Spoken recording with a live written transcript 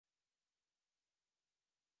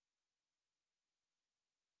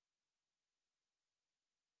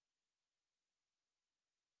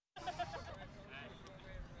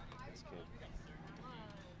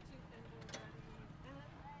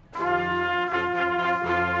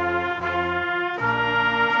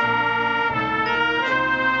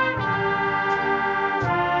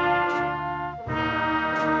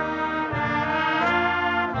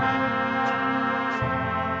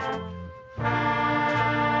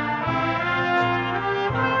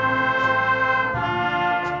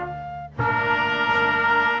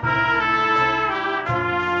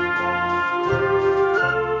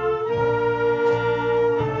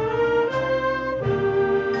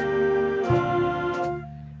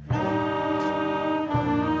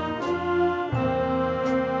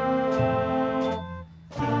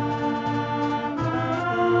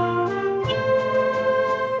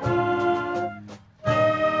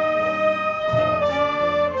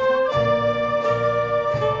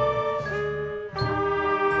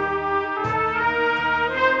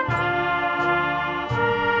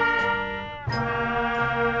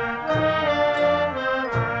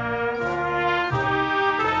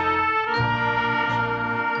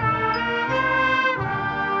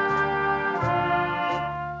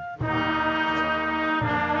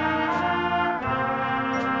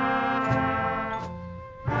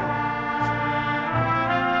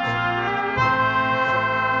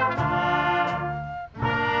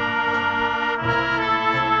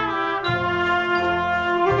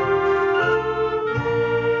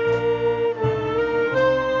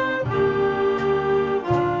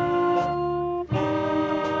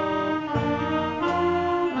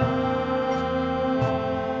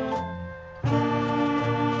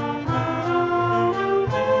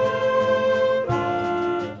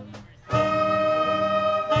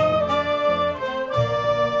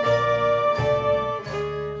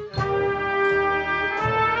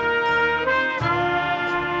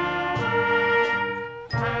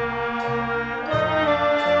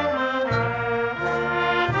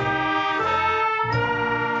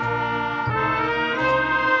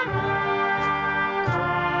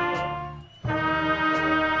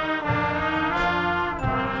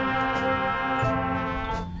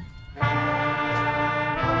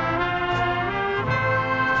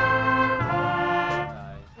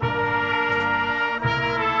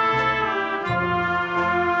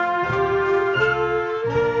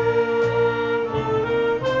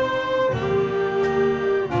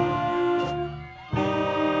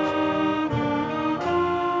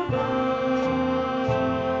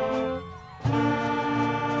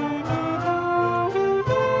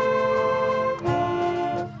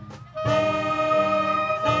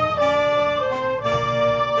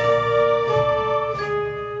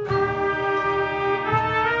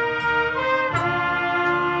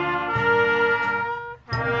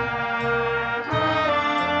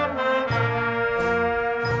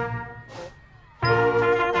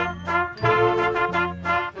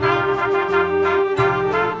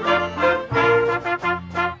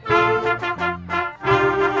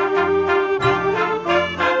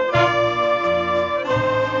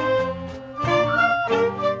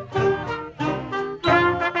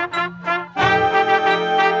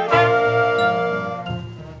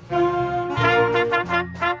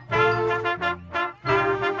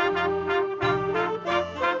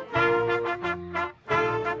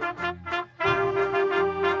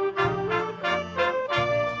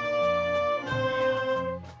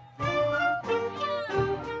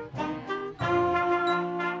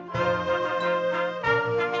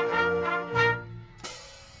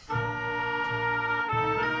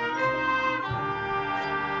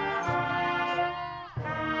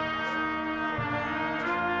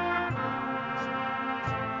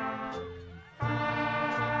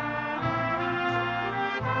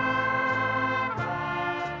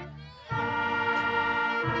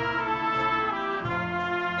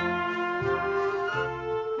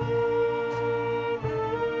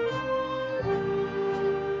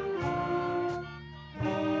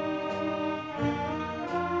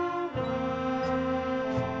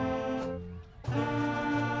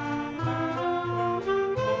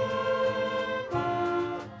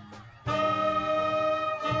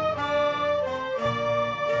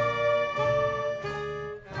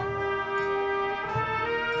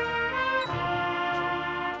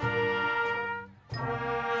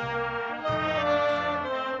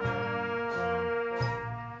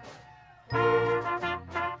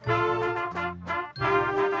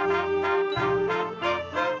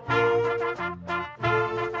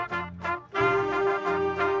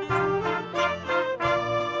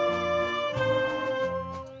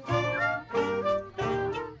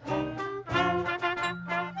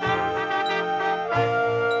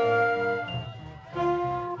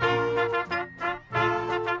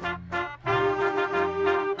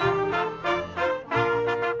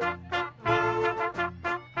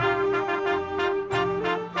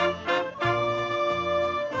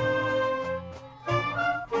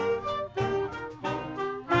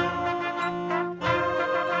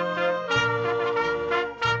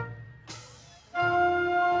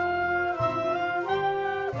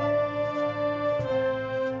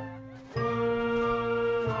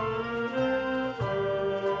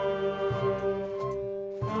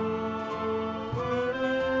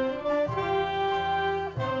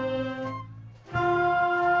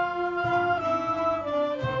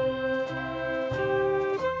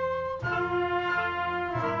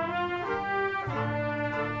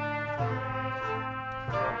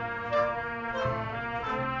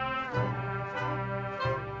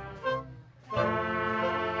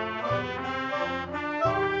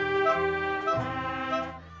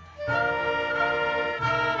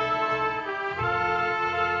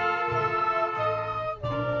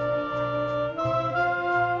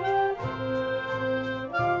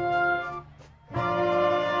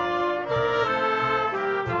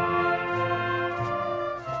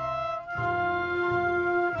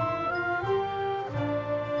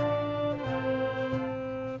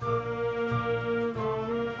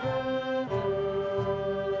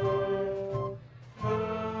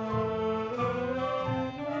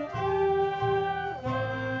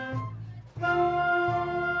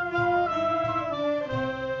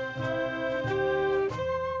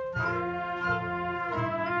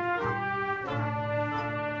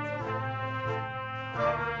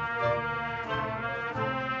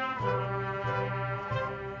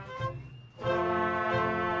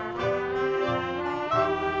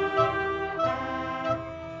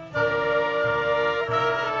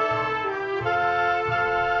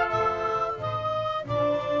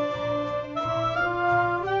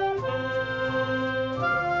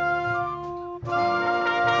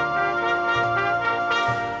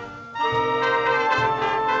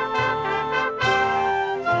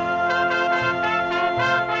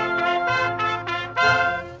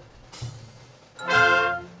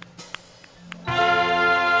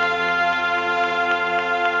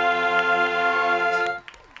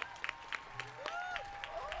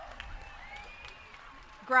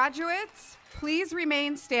Graduates, please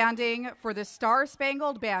remain standing for the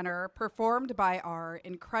Star-Spangled Banner performed by our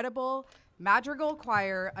incredible madrigal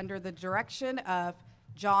choir under the direction of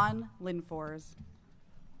John Linfors.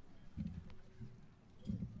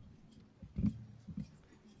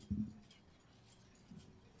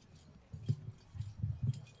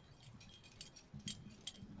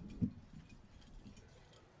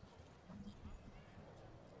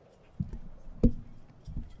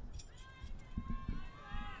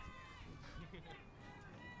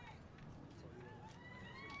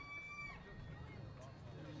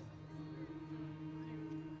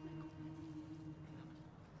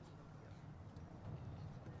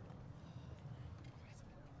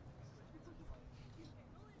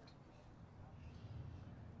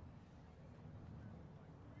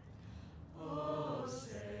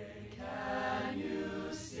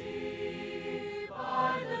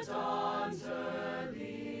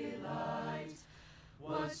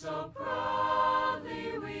 So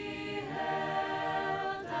proudly we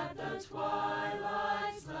hailed at the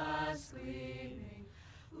twilight's last gleaming,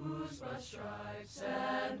 whose broad stripes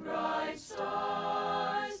and bright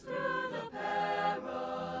stars through the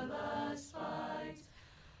perilous fight,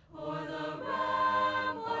 o'er the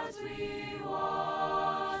ramparts we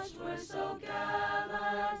watched were so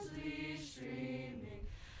gallantly streaming,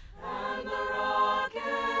 and the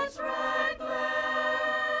rockets' red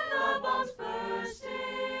glare, the bombs bursting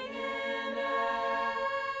in air,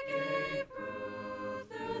 gave proof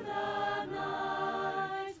through the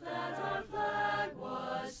night that our flag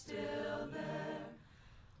was still there.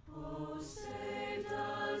 Oh, say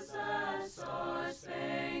does that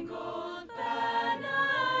star-spangled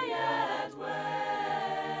banner yet wave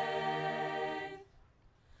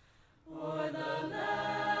o'er the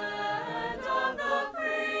land of the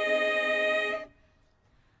free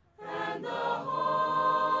and the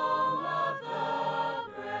home of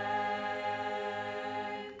the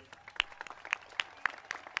brave?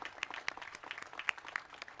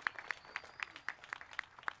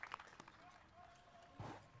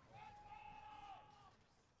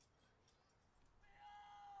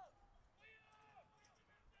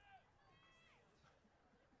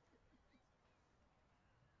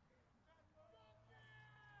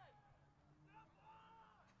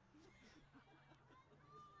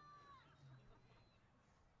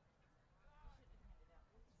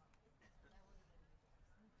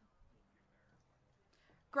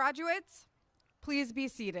 Graduates, please be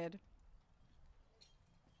seated.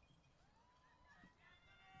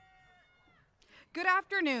 Good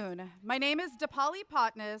afternoon. My name is Dipali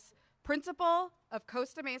Patnas, principal of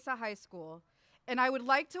Costa Mesa High School, and I would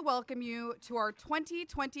like to welcome you to our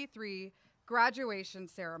 2023 graduation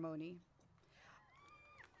ceremony.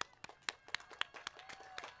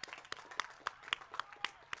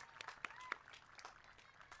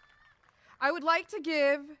 I would like to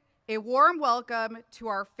give a warm welcome to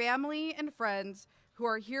our family and friends who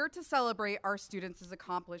are here to celebrate our students'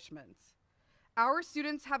 accomplishments. Our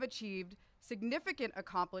students have achieved significant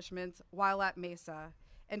accomplishments while at Mesa,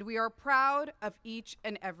 and we are proud of each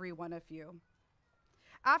and every one of you.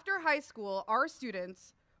 After high school, our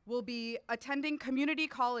students will be attending community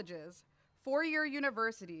colleges, four-year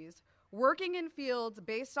universities, working in fields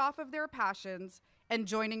based off of their passions, and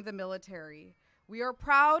joining the military. We are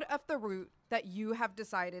proud of the route that you have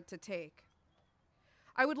decided to take.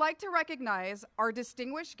 I would like to recognize our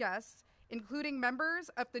distinguished guests, including members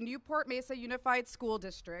of the Newport Mesa Unified School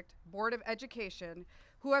District Board of Education,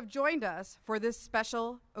 who have joined us for this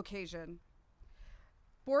special occasion.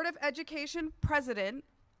 Board of Education President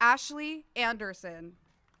Ashley Anderson.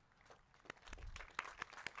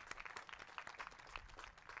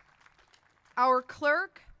 Our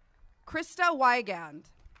clerk, Krista Wygand.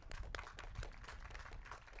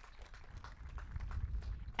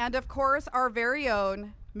 And of course, our very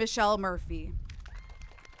own Michelle Murphy.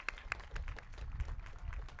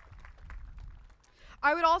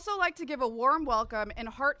 I would also like to give a warm welcome and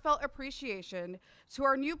heartfelt appreciation to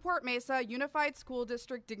our Newport Mesa Unified School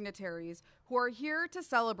District dignitaries who are here to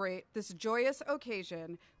celebrate this joyous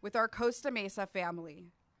occasion with our Costa Mesa family.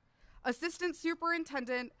 Assistant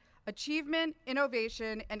Superintendent, Achievement,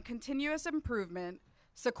 Innovation, and Continuous Improvement,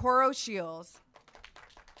 Socorro Shields.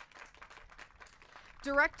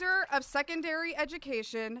 Director of Secondary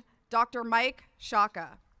Education, Dr. Mike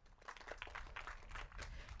Shaka.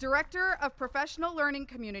 Director of Professional Learning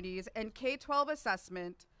Communities and K-12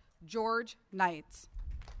 Assessment, George Knights.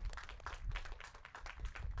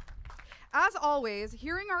 As always,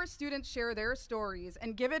 hearing our students share their stories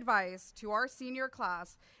and give advice to our senior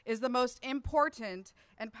class is the most important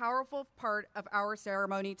and powerful part of our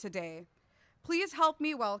ceremony today. Please help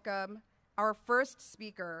me welcome our first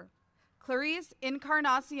speaker, Clarice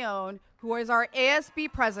Encarnacion, who is our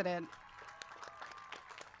ASB president.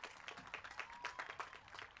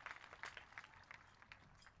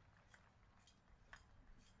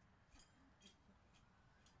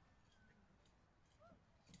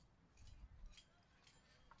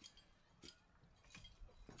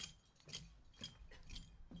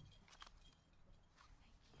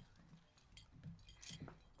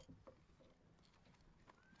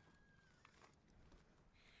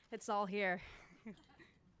 It's all here.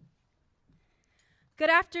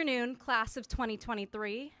 Good afternoon, class of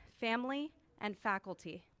 2023, family and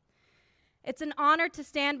faculty. It's an honor to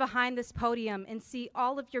stand behind this podium and see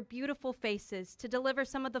all of your beautiful faces to deliver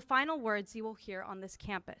some of the final words you will hear on this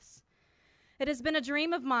campus. It has been a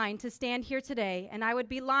dream of mine to stand here today, and I would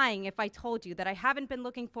be lying if I told you that I haven't been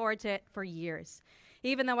looking forward to it for years,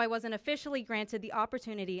 even though I wasn't officially granted the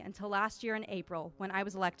opportunity until last year in April when I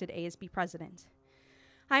was elected ASB president.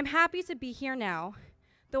 I'm happy to be here now,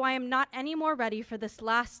 though I am not any more ready for this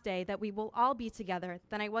last day that we will all be together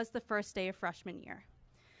than I was the first day of freshman year.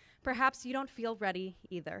 Perhaps you don't feel ready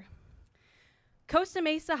either. Costa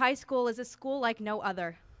Mesa High School is a school like no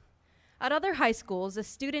other. At other high schools, a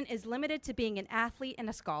student is limited to being an athlete and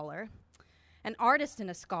a scholar, an artist and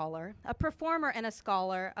a scholar, a performer and a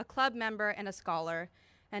scholar, a club member and a scholar,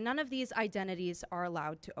 and none of these identities are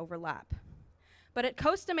allowed to overlap. But at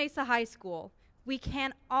Costa Mesa High School, we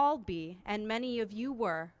can all be, and many of you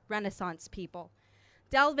were, Renaissance people,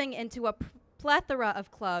 delving into a plethora of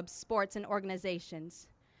clubs, sports, and organizations.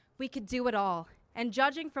 We could do it all, and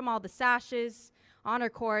judging from all the sashes, honor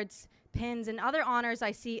cords, pins, and other honors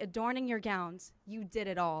I see adorning your gowns, you did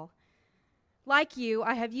it all. Like you,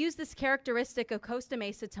 I have used this characteristic of Costa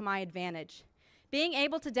Mesa to my advantage. Being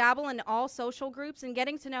able to dabble in all social groups and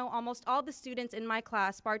getting to know almost all the students in my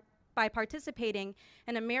class by participating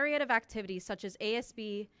in a myriad of activities such as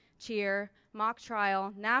ASB, cheer, mock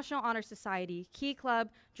trial, National Honor Society, Key Club,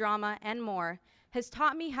 drama, and more, has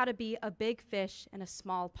taught me how to be a big fish in a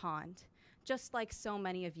small pond, just like so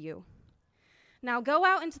many of you. Now go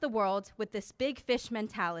out into the world with this big fish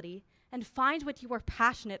mentality and find what you are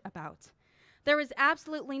passionate about. There is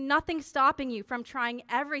absolutely nothing stopping you from trying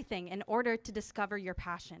everything in order to discover your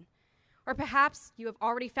passion. Or perhaps you have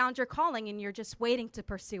already found your calling and you're just waiting to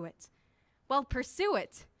pursue it. Well, pursue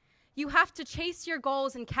it. You have to chase your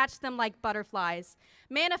goals and catch them like butterflies,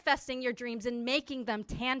 manifesting your dreams and making them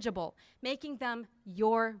tangible, making them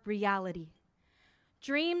your reality.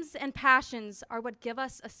 Dreams and passions are what give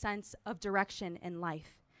us a sense of direction in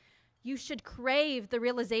life. You should crave the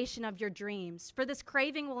realization of your dreams, for this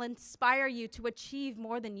craving will inspire you to achieve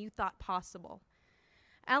more than you thought possible.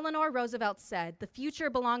 Eleanor Roosevelt said, "The future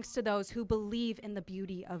belongs to those who believe in the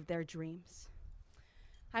beauty of their dreams."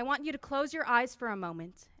 I want you to close your eyes for a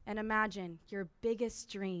moment and imagine your biggest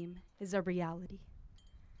dream is a reality.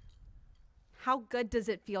 How good does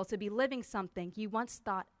it feel to be living something you once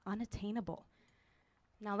thought unattainable?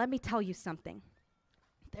 Now let me tell you something.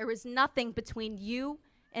 There is nothing between you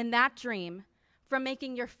and that dream from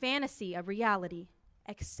making your fantasy a reality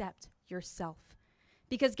except yourself.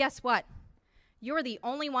 Because guess what? You're the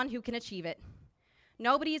only one who can achieve it.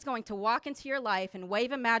 Nobody is going to walk into your life and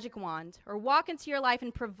wave a magic wand or walk into your life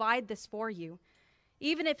and provide this for you,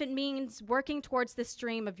 even if it means working towards this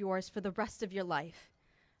dream of yours for the rest of your life.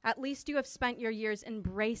 At least you have spent your years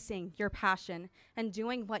embracing your passion and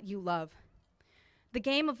doing what you love. The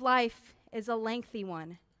game of life is a lengthy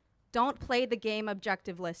one. Don't play the game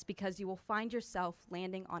objectiveless because you will find yourself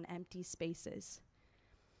landing on empty spaces.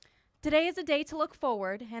 Today is a day to look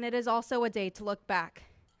forward, and it is also a day to look back.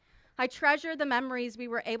 I treasure the memories we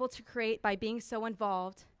were able to create by being so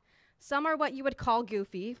involved. Some are what you would call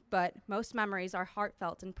goofy, but most memories are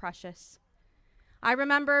heartfelt and precious. I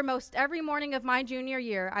remember most every morning of my junior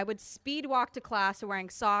year, I would speed walk to class wearing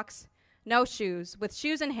socks, no shoes, with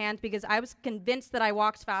shoes in hand because I was convinced that I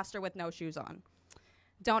walked faster with no shoes on.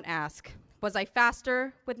 Don't ask. Was I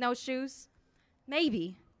faster with no shoes?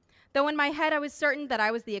 Maybe. Though in my head I was certain that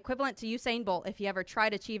I was the equivalent to Usain Bolt if he ever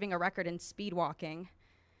tried achieving a record in speed walking.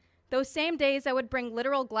 Those same days I would bring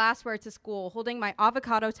literal glassware to school holding my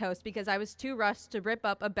avocado toast because I was too rushed to rip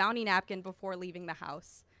up a Bounty napkin before leaving the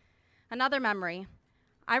house. Another memory.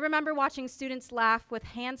 I remember watching students laugh with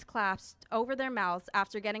hands clasped over their mouths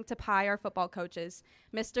after getting to pie our football coaches,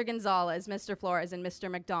 Mr. Gonzalez, Mr. Flores, and Mr.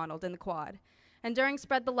 McDonald in the quad. And during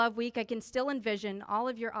Spread the Love Week, I can still envision all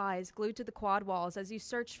of your eyes glued to the quad walls as you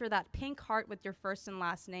search for that pink heart with your first and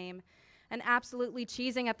last name, and absolutely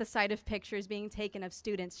cheesing at the sight of pictures being taken of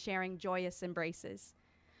students sharing joyous embraces.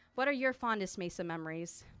 What are your fondest Mesa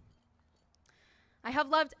memories? I have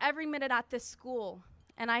loved every minute at this school,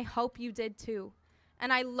 and I hope you did too.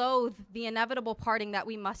 And I loathe the inevitable parting that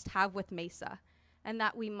we must have with Mesa, and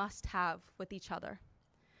that we must have with each other.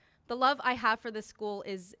 The love I have for this school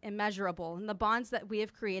is immeasurable, and the bonds that we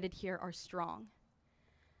have created here are strong.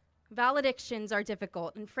 Valedictions are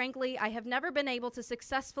difficult, and frankly, I have never been able to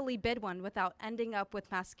successfully bid one without ending up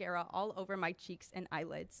with mascara all over my cheeks and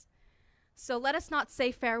eyelids. So let us not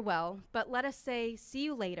say farewell, but let us say see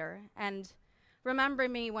you later, and remember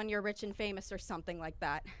me when you're rich and famous or something like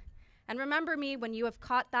that. And remember me when you have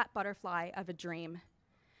caught that butterfly of a dream.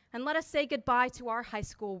 And let us say goodbye to our high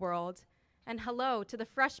school world, and hello to the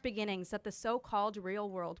fresh beginnings that the so-called real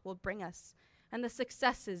world will bring us, and the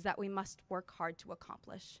successes that we must work hard to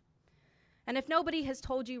accomplish. And if nobody has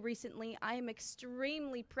told you recently, I am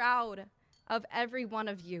extremely proud of every one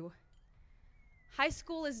of you. High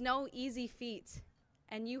school is no easy feat,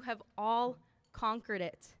 and you have all conquered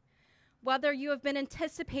it. Whether you have been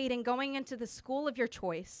anticipating going into the school of your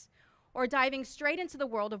choice, or diving straight into the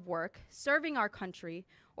world of work, serving our country,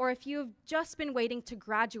 or if you've just been waiting to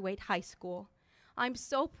graduate high school, I'm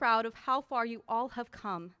so proud of how far you all have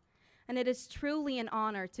come, and it is truly an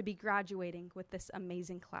honor to be graduating with this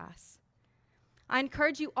amazing class. I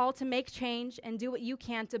encourage you all to make change and do what you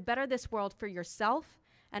can to better this world for yourself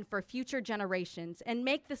and for future generations, and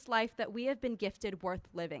make this life that we have been gifted worth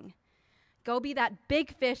living. Go be that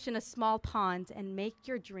big fish in a small pond and make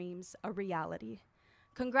your dreams a reality.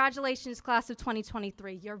 Congratulations, class of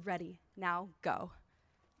 2023. You're ready. Now go.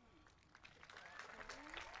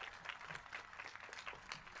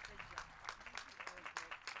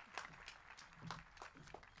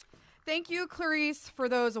 Thank you, Clarice, for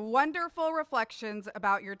those wonderful reflections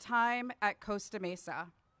about your time at Costa Mesa.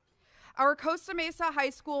 Our Costa Mesa High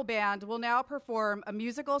School Band will now perform a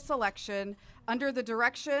musical selection under the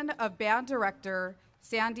direction of band director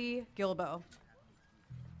Sandy Gilbo.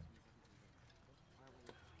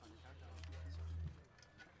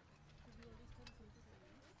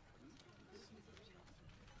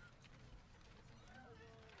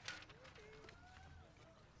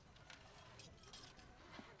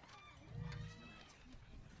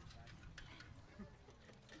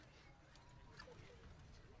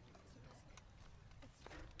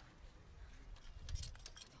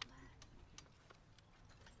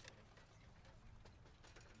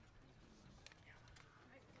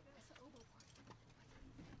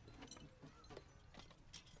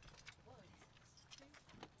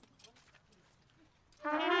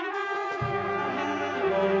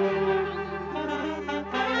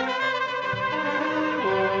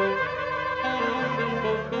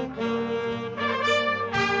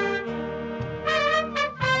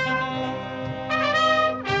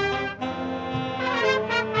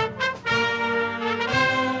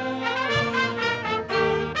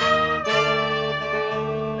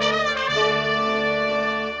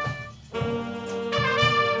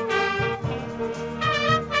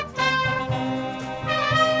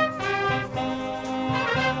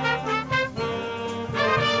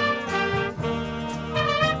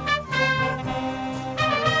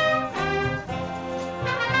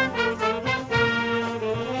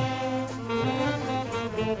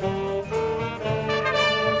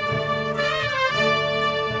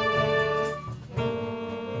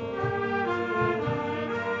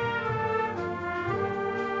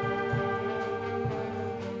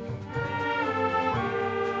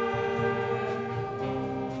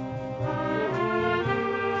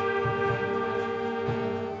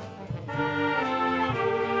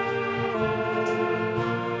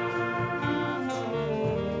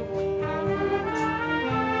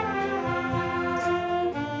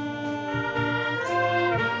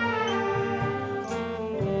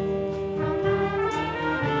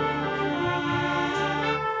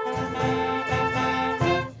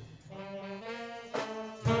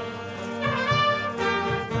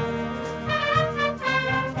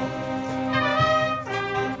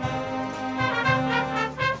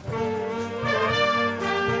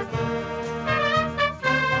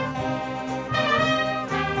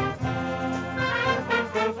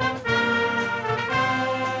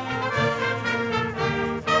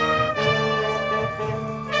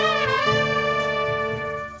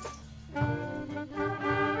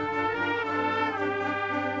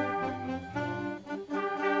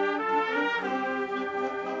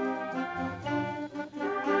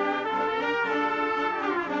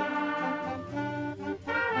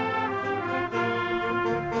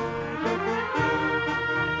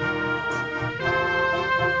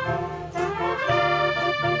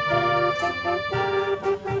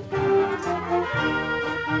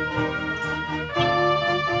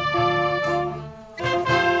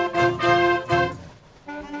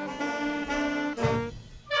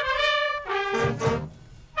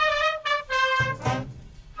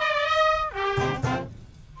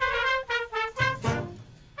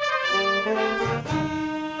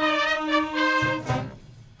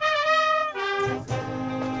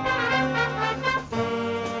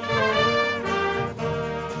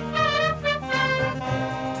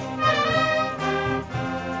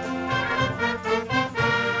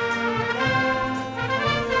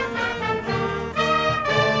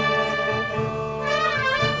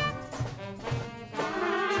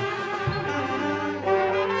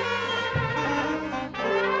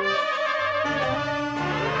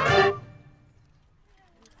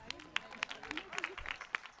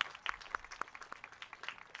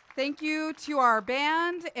 Thank you to our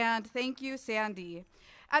band, and thank you, Sandy.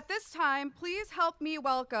 At this time, please help me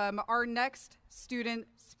welcome our next student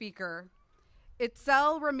speaker,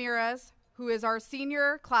 Itzel Ramirez, who is our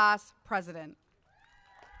senior class president.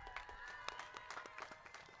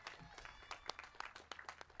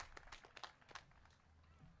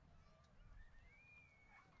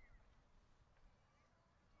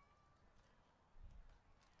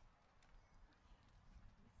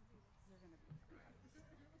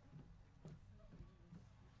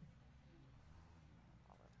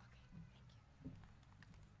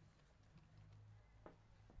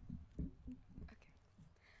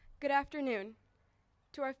 Good afternoon.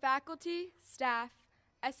 To our faculty, staff,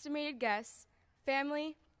 estimated guests,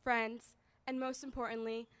 family, friends, and most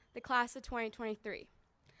importantly, the class of 2023.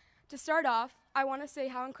 To start off, I want to say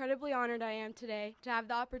how incredibly honored I am today to have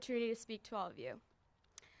the opportunity to speak to all of you.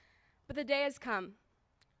 But the day has come.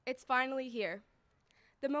 It's finally here.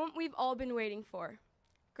 The moment we've all been waiting for.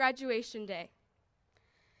 Graduation day.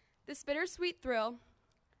 This bittersweet thrill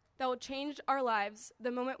that will change our lives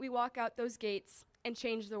the moment we walk out those gates and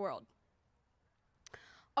change the world.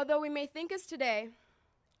 Although we may think as today,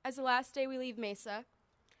 as the last day we leave Mesa,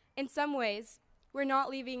 in some ways, we're not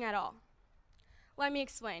leaving at all. Let me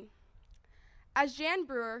explain. As Jan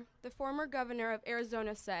Brewer, the former governor of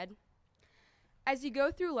Arizona, said, as you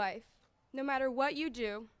go through life, no matter what you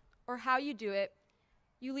do or how you do it,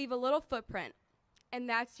 you leave a little footprint, and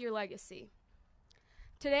that's your legacy.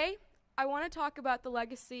 Today, I want to talk about the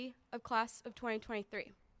legacy of class of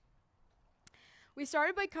 2023. We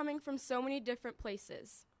started by coming from so many different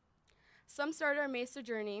places. Some started our Mesa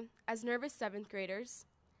journey as nervous 7th graders,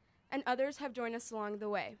 and others have joined us along the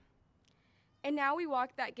way. And now we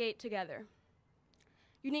walk that gate together.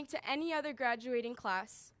 Unique to any other graduating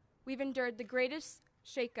class, we've endured the greatest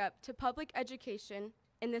shakeup to public education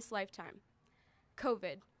in this lifetime,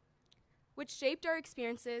 COVID, which shaped our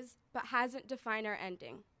experiences but hasn't defined our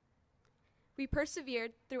ending. We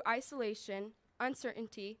persevered through isolation,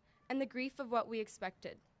 uncertainty, and the grief of what we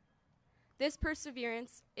expected. This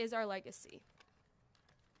perseverance is our legacy.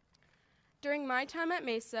 During my time at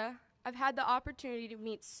Mesa, I've had the opportunity to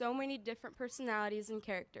meet so many different personalities and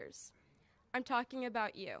characters. I'm talking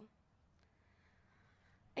about you.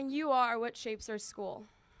 And you are what shapes our school.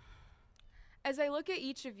 As I look at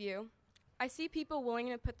each of you, I see people willing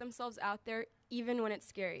to put themselves out there even when it's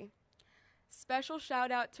scary. Special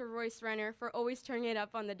shout out to Royce Renner for always turning it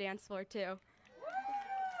up on the dance floor too.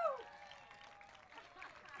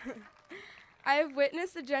 I have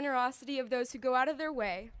witnessed the generosity of those who go out of their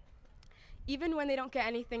way, even when they don't get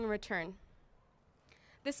anything in return.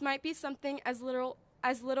 This might be something as little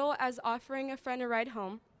as offering a friend a ride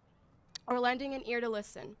home or lending an ear to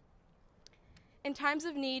listen. In times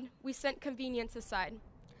of need, we set convenience aside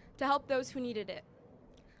to help those who needed it,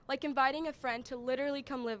 like inviting a friend to literally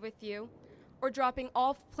come live with you or dropping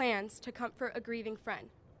all plans to comfort a grieving friend.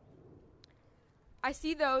 I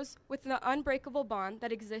see those with the unbreakable bond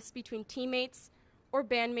that exists between teammates or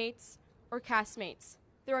bandmates or castmates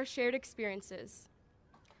through our shared experiences.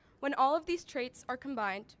 When all of these traits are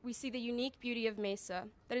combined, we see the unique beauty of Mesa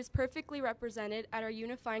that is perfectly represented at our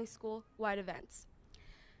unifying school-wide events,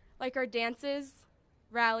 like our dances,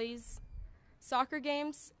 rallies, soccer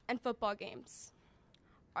games, and football games.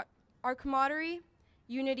 Our camaraderie,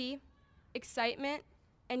 unity, excitement,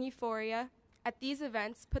 and euphoria at these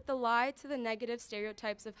events put the lie to the negative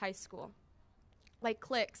stereotypes of high school, like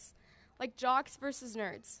cliques, like jocks versus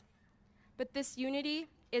nerds. But this unity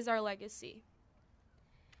is our legacy.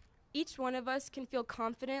 Each one of us can feel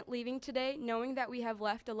confident leaving today knowing that we have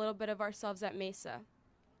left a little bit of ourselves at Mesa.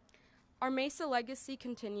 Our Mesa legacy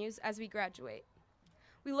continues as we graduate.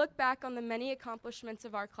 We look back on the many accomplishments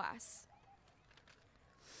of our class.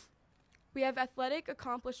 We have athletic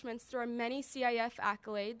accomplishments through our many CIF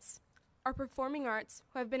accolades, our performing arts,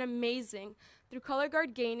 who have been amazing through Color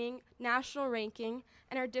Guard gaining national ranking,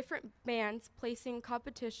 and our different bands placing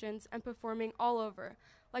competitions and performing all over,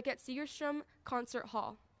 like at Segerstrom Concert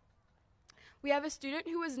Hall. We have a student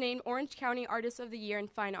who was named Orange County Artist of the Year in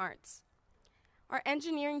Fine Arts. Our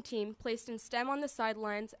engineering team placed in STEM on the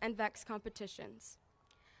sidelines and VEX competitions.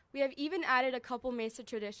 We have even added a couple Mesa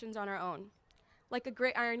traditions on our own, like a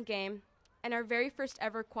gridiron game and our very first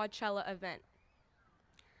ever Quadcella event.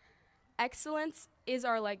 Excellence is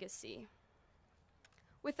our legacy.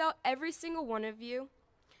 Without every single one of you,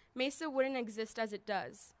 Mesa wouldn't exist as it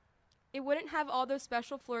does. It wouldn't have all those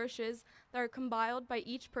special flourishes that are compiled by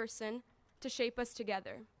each person to shape us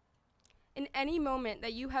together. In any moment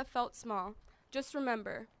that you have felt small, just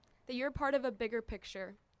remember that you're part of a bigger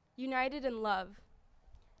picture, united in love.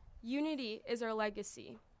 Unity is our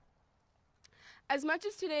legacy. As much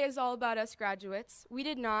as today is all about us graduates, we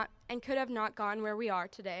did not and could have not gone where we are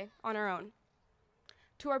today on our own.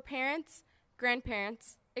 To our parents,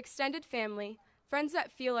 grandparents, extended family, friends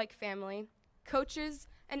that feel like family, coaches,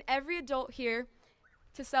 and every adult here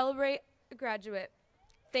to celebrate a graduate,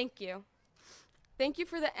 thank you. Thank you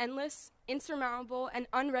for the endless, insurmountable, and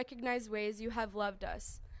unrecognized ways you have loved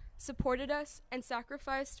us, supported us, and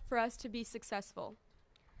sacrificed for us to be successful,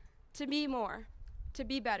 to be more, to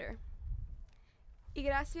be better. Y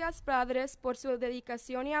gracias, padres, por su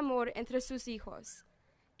dedicación y amor entre sus hijos,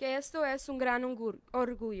 que esto es un gran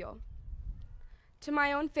orgullo. To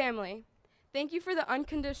my own family, thank you for the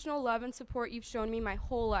unconditional love and support you've shown me my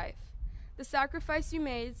whole life. The sacrifice you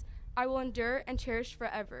made, I will endure and cherish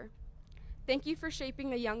forever. Thank you for shaping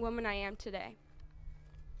the young woman I am today.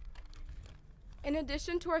 In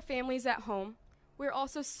addition to our families at home, we're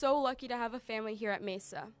also so lucky to have a family here at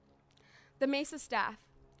Mesa. The Mesa staff,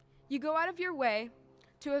 you go out of your way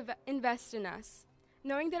to invest in us,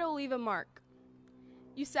 knowing that it will leave a mark.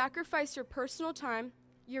 You sacrifice your personal time,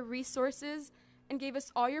 your resources, and gave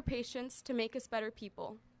us all your patience to make us better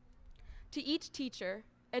people. To each teacher,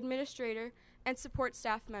 administrator, and support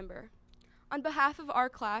staff member, on behalf of our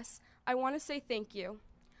class, I want to say thank you.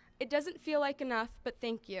 It doesn't feel like enough, but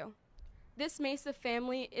thank you. This Mesa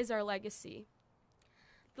family is our legacy.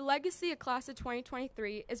 The legacy of Class of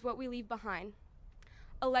 2023 is what we leave behind.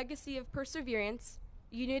 A legacy of perseverance,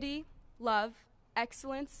 unity, love,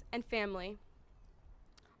 excellence, and family.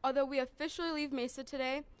 Although we officially leave Mesa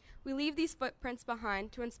today, we leave these footprints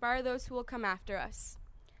behind to inspire those who will come after us.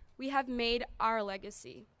 We have made our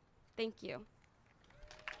legacy. Thank you.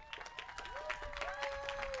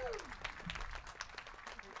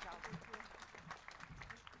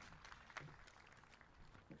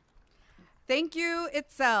 Thank you,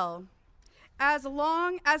 Itzel. As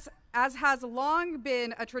has long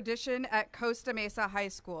been a tradition at Costa Mesa High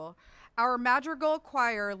School, our madrigal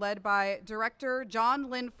choir, led by director John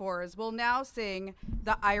Linfors, will now sing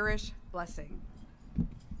the Irish Blessing.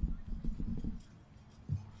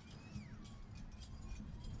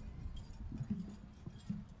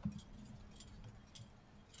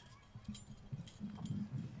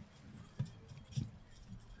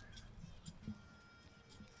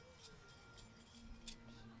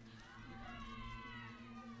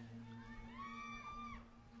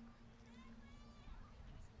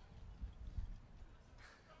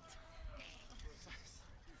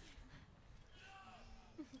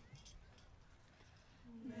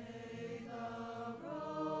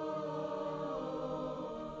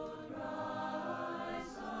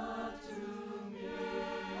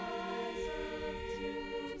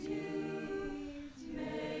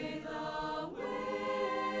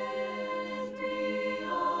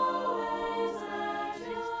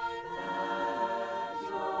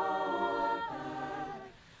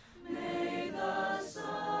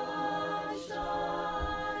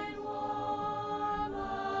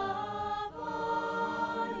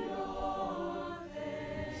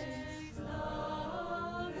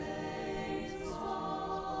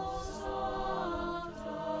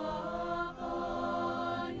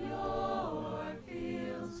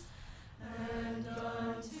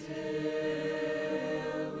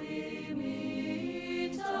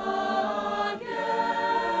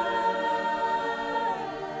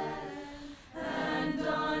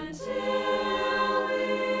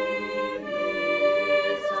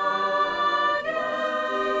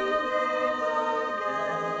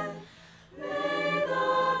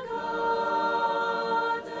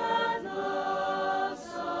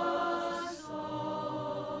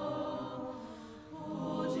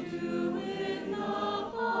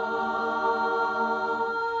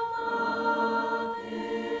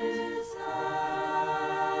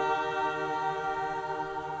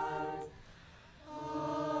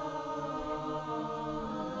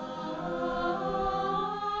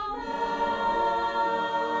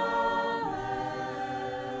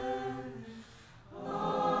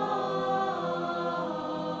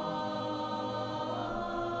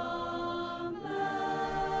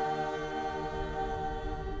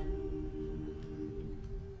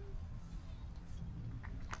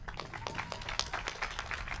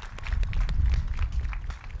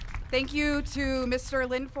 Thank you to Mr.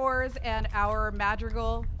 Linfors and our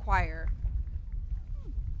madrigal choir.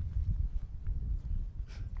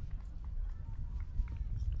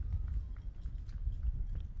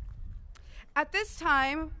 At this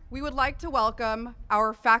time, we would like to welcome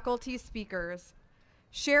our faculty speakers,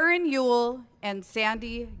 Sharon Ewell and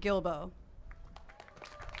Sandy Gilbo.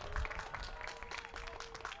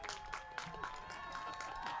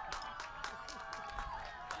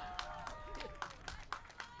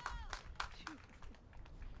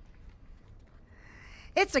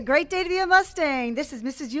 It's a great day to be a Mustang. This is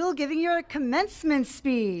Mrs. Yule giving your commencement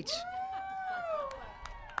speech.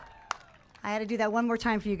 I had to do that one more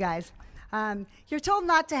time for you guys. You're told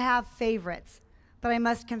not to have favorites, but I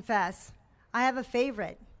must confess, I have a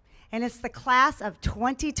favorite, and it's the class of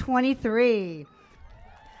 2023.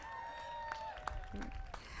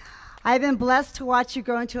 I've been blessed to watch you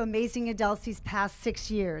grow into amazing adults these past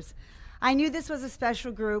 6 years. I knew this was a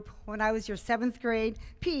special group when I was your 7th grade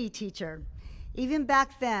PE teacher. Even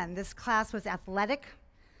back then, this class was athletic,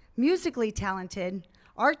 musically talented,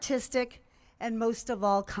 artistic, and most of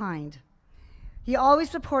all, kind. You always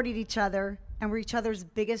supported each other and were each other's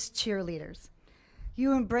biggest cheerleaders.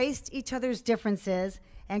 You embraced each other's differences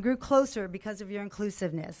and grew closer because of your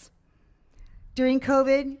inclusiveness. During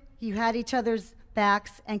COVID, you had each other's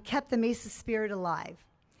backs and kept the Mesa spirit alive.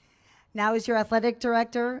 Now, as your athletic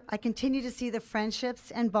director, I continue to see the friendships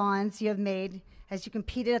and bonds you have made as you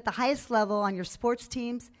competed at the highest level on your sports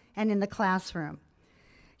teams and in the classroom.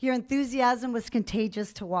 Your enthusiasm was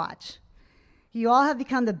contagious to watch. You all have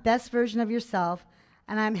become the best version of yourself,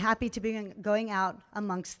 and I'm happy to be going out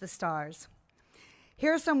amongst the stars.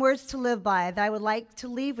 Here are some words to live by that I would like to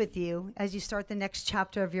leave with you as you start the next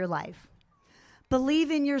chapter of your life.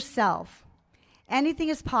 Believe in yourself. Anything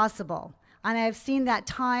is possible, and I have seen that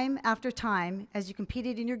time after time as you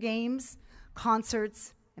competed in your games,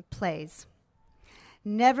 concerts, and plays.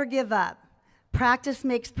 Never give up. Practice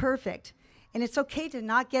makes perfect, and it's okay to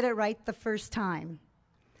not get it right the first time.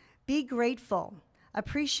 Be grateful.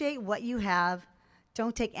 Appreciate what you have.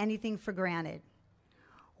 Don't take anything for granted.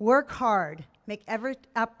 Work hard. Make every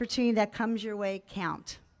opportunity that comes your way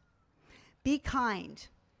count. Be kind.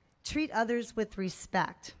 Treat others with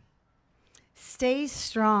respect. Stay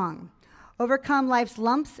strong. Overcome life's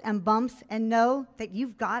lumps and bumps and know that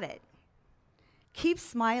you've got it. Keep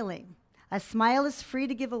smiling. A smile is free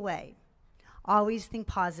to give away. Always think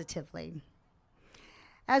positively.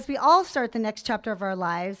 As we all start the next chapter of our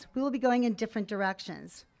lives, we will be going in different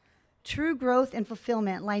directions. True growth and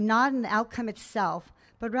fulfillment lie not in the outcome itself,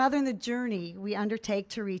 but rather in the journey we undertake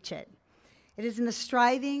to reach it. It is in the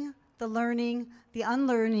striving, the learning, the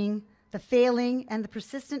unlearning, the failing, and the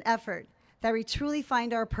persistent effort that we truly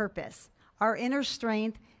find our purpose, our inner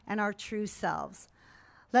strength, and our true selves.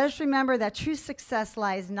 Let us remember that true success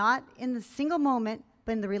lies not in the single moment,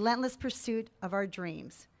 but in the relentless pursuit of our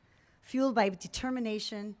dreams, fueled by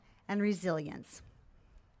determination and resilience.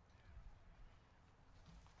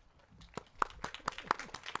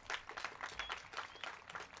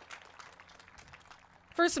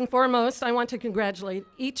 First and foremost, I want to congratulate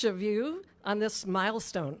each of you on this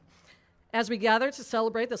milestone. As we gather to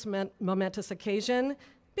celebrate this momentous occasion,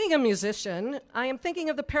 being a musician, I am thinking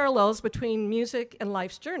of the parallels between music and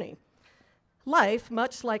life's journey. Life,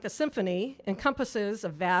 much like a symphony, encompasses a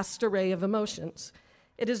vast array of emotions.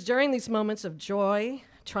 It is during these moments of joy,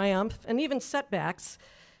 triumph, and even setbacks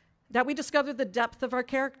that we discover the depth of our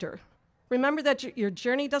character. Remember that your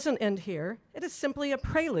journey doesn't end here. It is simply a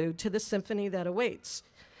prelude to the symphony that awaits.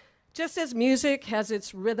 Just as music has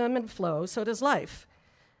its rhythm and flow, so does life.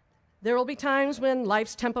 There will be times when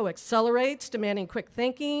life's tempo accelerates, demanding quick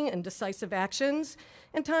thinking and decisive actions,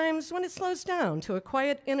 and times when it slows down to a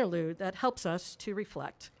quiet interlude that helps us to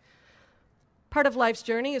reflect. Part of life's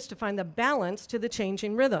journey is to find the balance to the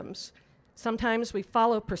changing rhythms. Sometimes we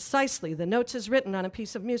follow precisely the notes as written on a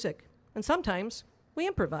piece of music, and sometimes we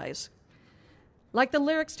improvise. Like the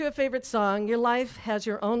lyrics to a favorite song, your life has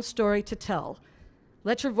your own story to tell.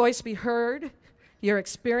 Let your voice be heard, your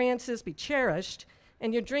experiences be cherished,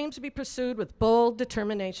 and your dreams be pursued with bold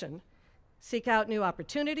determination. Seek out new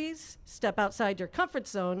opportunities, step outside your comfort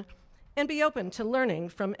zone, and be open to learning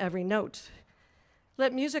from every note.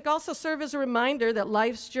 Let music also serve as a reminder that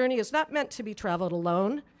life's journey is not meant to be traveled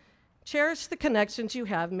alone. Cherish the connections you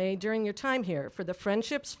have made during your time here, for the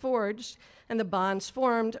friendships forged and the bonds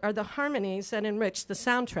formed are the harmonies that enrich the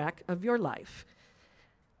soundtrack of your life.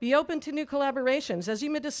 Be open to new collaborations as you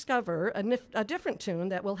may discover a different tune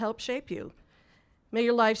that will help shape you. May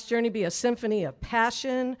your life's journey be a symphony of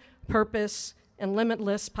passion, purpose, and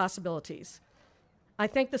limitless possibilities. I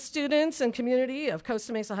thank the students and community of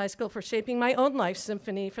Costa Mesa High School for shaping my own life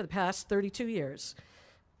symphony for the past 32 years.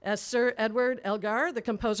 As Sir Edward Elgar, the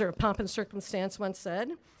composer of Pomp and Circumstance, once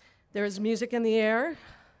said, there is music in the air,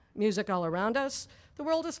 music all around us, the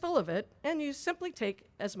world is full of it, and you simply take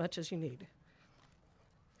as much as you need.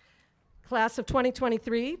 Class of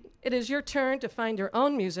 2023, it is your turn to find your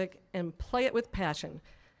own music and play it with passion.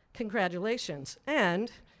 Congratulations, and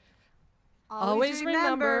always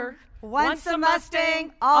remember, once a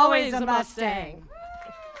Mustang, always a Mustang.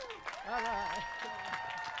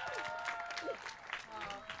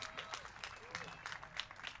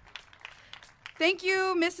 Thank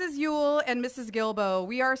you, Mrs. Yule and Mrs. Gilbo.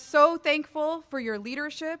 We are so thankful for your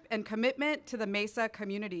leadership and commitment to the Mesa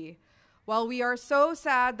community. While we are so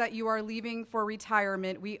sad that you are leaving for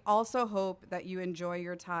retirement, we also hope that you enjoy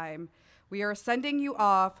your time. We are sending you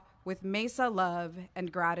off with Mesa love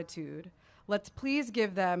and gratitude. Let's please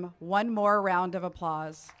give them one more round of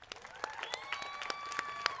applause.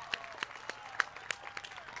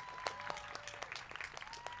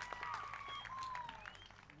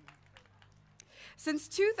 Since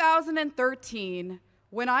 2013,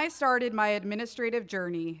 when I started my administrative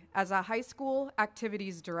journey as a high school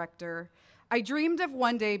activities director, I dreamed of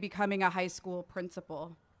one day becoming a high school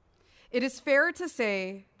principal. It is fair to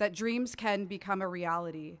say that dreams can become a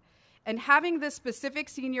reality, and having this specific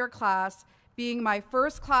senior class being my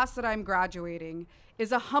first class that I'm graduating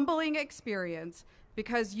is a humbling experience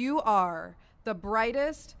because you are the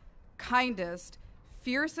brightest, kindest,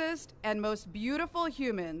 fiercest, and most beautiful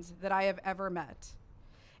humans that I have ever met.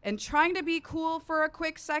 And trying to be cool for a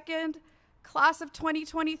quick second, class of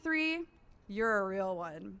 2023, you're a real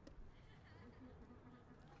one.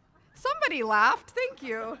 Somebody laughed, thank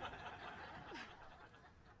you.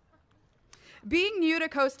 Being new to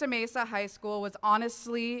Costa Mesa High School was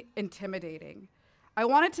honestly intimidating. I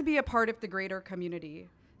wanted to be a part of the greater community,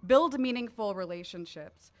 build meaningful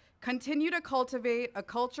relationships, continue to cultivate a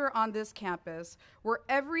culture on this campus where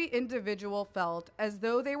every individual felt as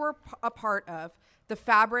though they were a part of the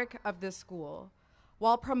fabric of this school,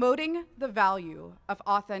 while promoting the value of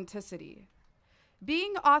authenticity.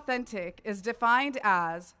 Being authentic is defined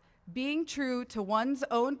as being true to one's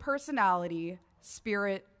own personality,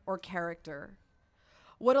 spirit, or character.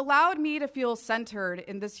 What allowed me to feel centered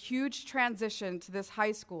in this huge transition to this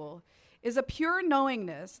high school is a pure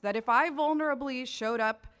knowingness that if I vulnerably showed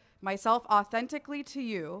up myself authentically to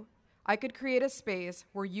you, I could create a space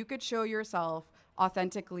where you could show yourself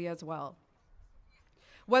authentically as well.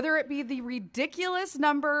 Whether it be the ridiculous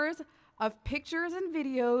numbers of pictures and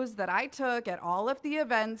videos that I took at all of the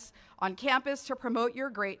events on campus to promote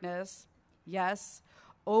your greatness, yes,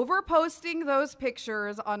 overposting those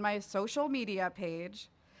pictures on my social media page,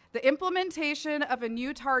 the implementation of a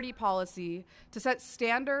new tardy policy to set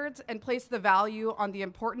standards and place the value on the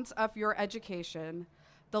importance of your education,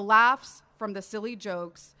 the laughs from the silly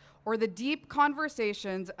jokes, or the deep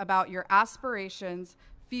conversations about your aspirations,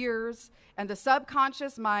 fears, and the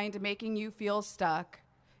subconscious mind making you feel stuck.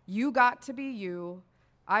 You got to be you,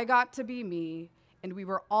 I got to be me, and we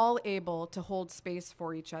were all able to hold space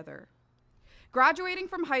for each other. Graduating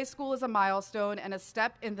from high school is a milestone and a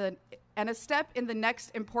step in the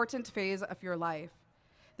next important phase of your life.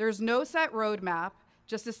 There's no set roadmap,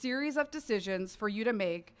 just a series of decisions for you to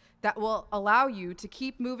make that will allow you to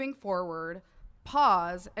keep moving forward,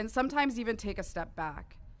 pause, and sometimes even take a step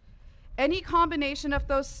back. Any combination of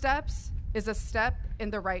those steps is a step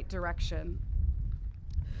in the right direction.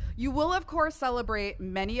 You will, of course, celebrate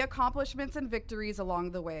many accomplishments and victories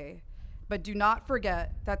along the way, but do not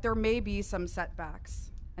forget that there may be some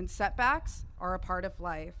setbacks, and setbacks are a part of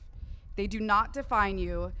life. They do not define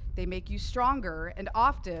you, they make you stronger and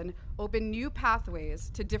often open new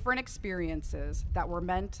pathways to different experiences that were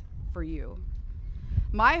meant for you.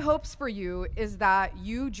 My hopes for you is that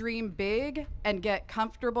you dream big and get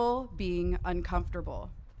comfortable being uncomfortable.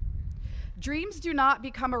 Dreams do not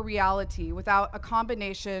become a reality without a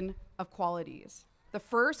combination of qualities. The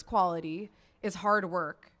first quality is hard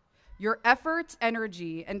work. Your efforts,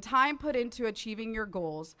 energy, and time put into achieving your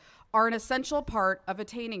goals are an essential part of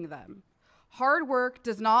attaining them. Hard work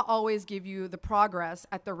does not always give you the progress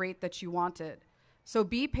at the rate that you want it, so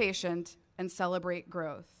be patient and celebrate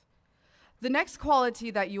growth. The next quality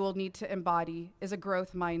that you will need to embody is a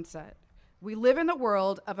growth mindset. We live in a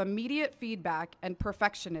world of immediate feedback and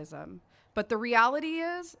perfectionism, but the reality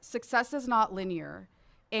is success is not linear,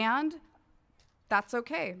 and that's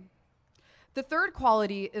okay. The third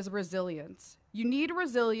quality is resilience. You need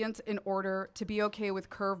resilience in order to be okay with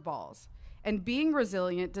curveballs. And being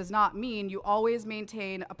resilient does not mean you always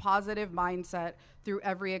maintain a positive mindset through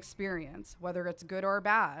every experience, whether it's good or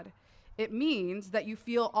bad. It means that you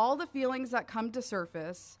feel all the feelings that come to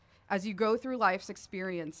surface as you go through life's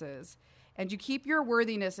experiences, and you keep your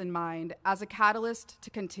worthiness in mind as a catalyst to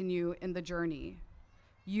continue in the journey.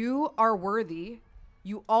 You are worthy,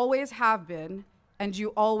 you always have been, and you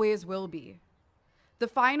always will be. The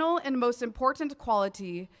final and most important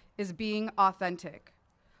quality is being authentic.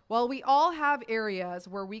 While we all have areas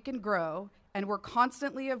where we can grow and we're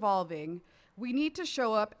constantly evolving, we need to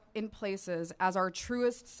show up in places as our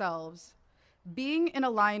truest selves. Being in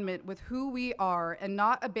alignment with who we are and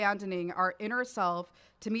not abandoning our inner self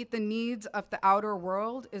to meet the needs of the outer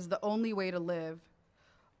world is the only way to live.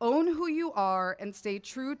 Own who you are and stay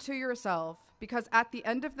true to yourself, because at the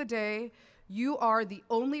end of the day, you are the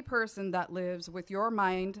only person that lives with your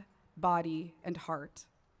mind, body, and heart.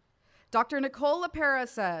 Dr. Nicole LaPera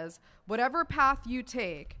says, whatever path you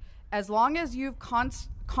take, as long as you've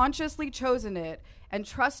consciously chosen it and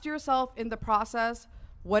trust yourself in the process,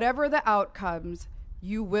 whatever the outcomes,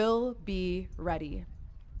 you will be ready.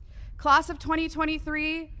 Class of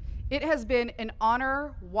 2023, it has been an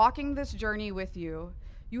honor walking this journey with you.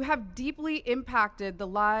 You have deeply impacted the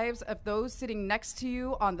lives of those sitting next to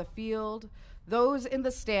you on the field, those in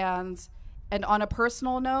the stands, and on a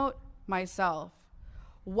personal note, myself.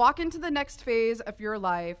 Walk into the next phase of your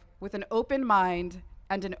life with an open mind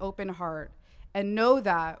and an open heart, and know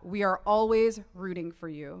that we are always rooting for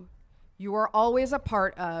you. You are always a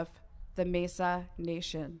part of the Mesa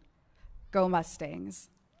Nation. Go Mustangs.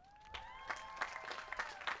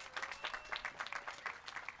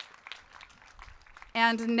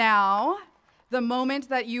 And now, the moment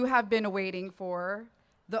that you have been waiting for,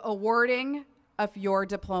 the awarding of your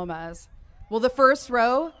diplomas. Will the first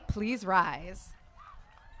row please rise?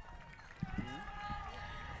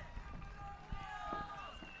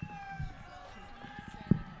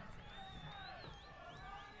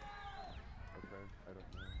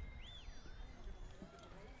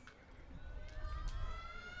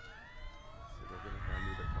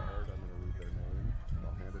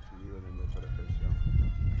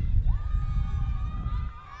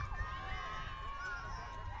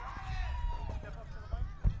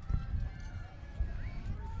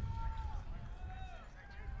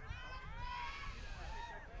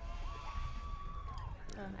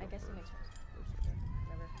 I guess it makes sense.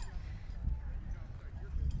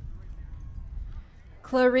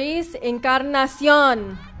 Clarice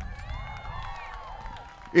Encarnacion.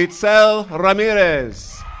 Itzel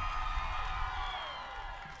Ramirez.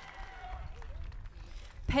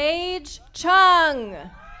 Paige Chung.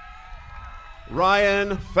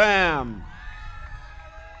 Ryan Pham.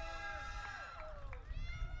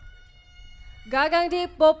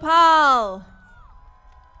 Gagangdeep Bhopal.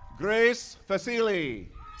 Grace Fasili.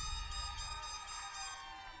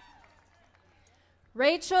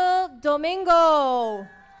 Rachel Domingo.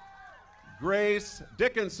 Grace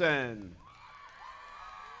Dickinson.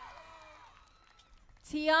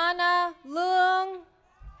 Tiana Leung.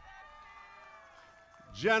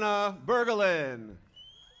 Jenna Bergelin.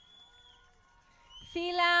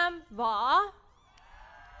 Philam Va.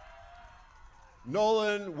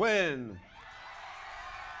 Nolan Wynn.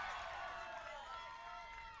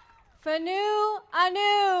 Fanu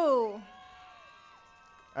Anu.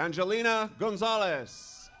 Angelina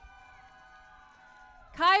Gonzalez.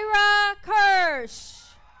 Kyra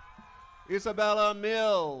Kirsch. Isabella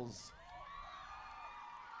Mills.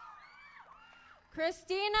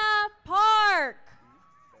 Christina Park.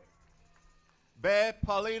 Be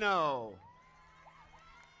Paulino.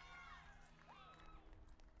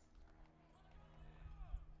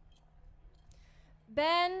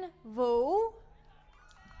 Ben Vu.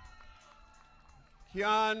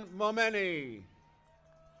 Kian Momeni.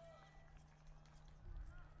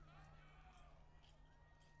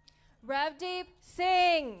 Ravdeep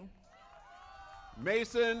Singh.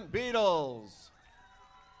 Mason Beatles.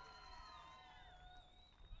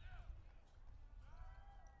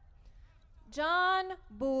 John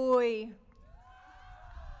Boy.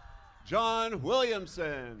 John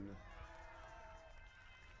Williamson.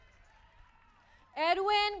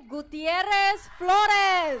 Edwin Gutierrez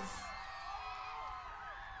Flores.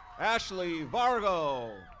 Ashley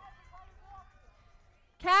Vargo.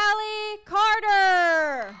 Callie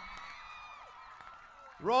Carter.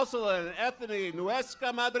 Rosalind Ethany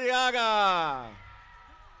Nuesca Madriaga.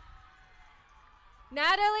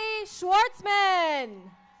 Natalie Schwartzman.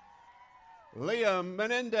 Liam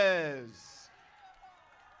Menendez.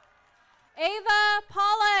 Ava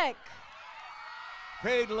Pollock.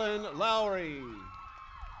 Caidlin Lowry.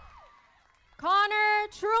 Connor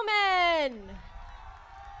Truman.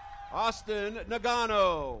 Austin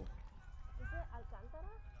Nagano.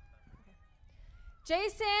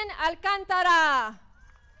 Jason Alcantara.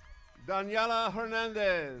 Daniela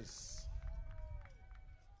Hernandez.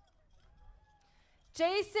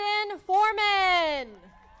 Jason Foreman.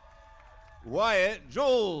 Wyatt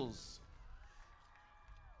Jules.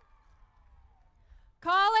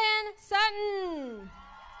 Colin Sutton.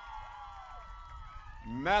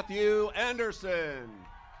 Matthew Anderson.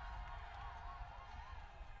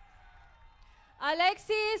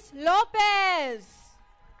 Alexis Lopez.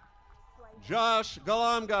 Josh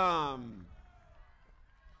Galamgam.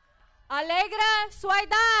 Allegra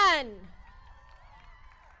Suaidan.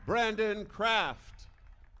 Brandon Kraft.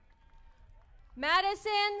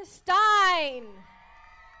 Madison Stein.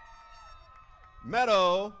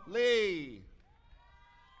 Meadow Lee.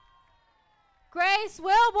 Grace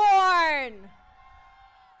Wilborn.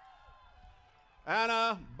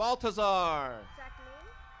 Anna Baltazar.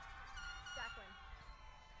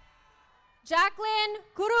 Jacqueline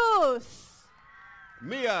Cruz.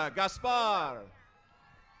 Mia Gaspar.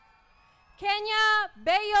 Kenya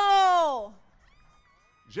Bello.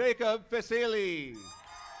 Jacob Fesili.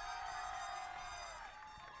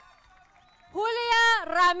 Julia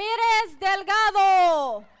Ramirez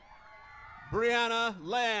Delgado. Brianna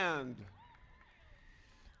Land.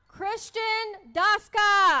 Christian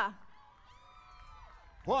Daska.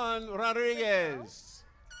 Juan Rodriguez.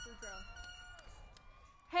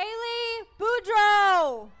 Haley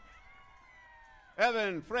Boudreau.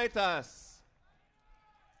 Evan Freitas.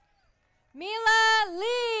 Mila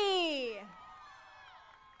Lee.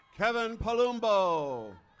 Kevin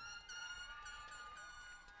Palumbo.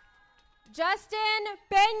 Justin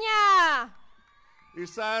Peña.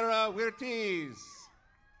 Isaira Wirtiz.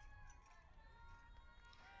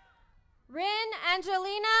 Rin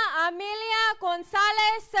Angelina Amelia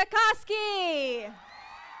Gonzalez Sakaski.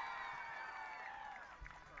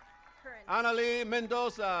 Annalie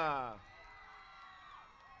Mendoza.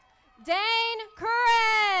 Dane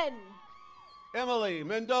Curran. Emily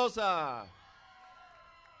Mendoza.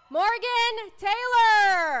 Morgan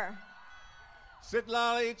Taylor.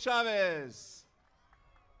 Citlali Chavez.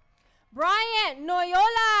 Bryant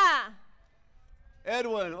Noyola.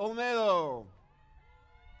 Edwin Olmedo.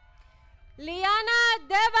 Liana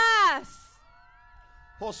Devas.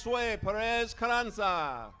 Josue Perez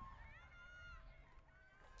Carranza.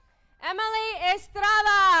 Emily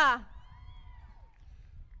Estrada.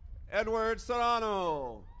 Edward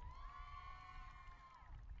Serrano.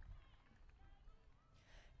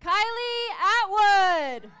 Kylie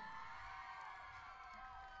Atwood.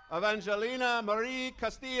 Evangelina Marie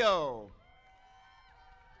Castillo.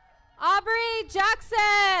 Aubrey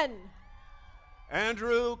Jackson.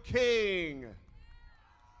 Andrew King.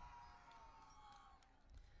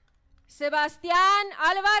 Sebastián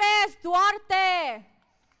Álvarez Duarte.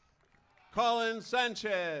 Colin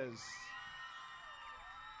Sanchez.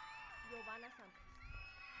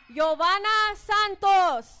 Giovanna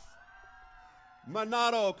Santos.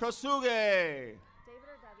 Manado Kosuge.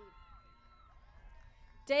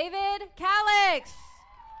 David Calix.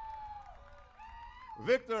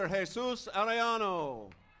 Victor Jesus Arellano.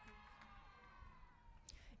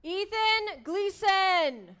 Ethan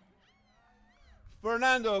Gleason.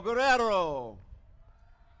 Fernando Guerrero.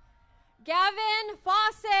 Gavin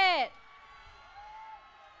Fawcett.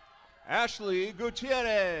 Ashley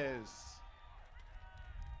Gutierrez.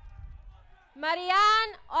 Marian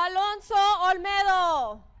Alonso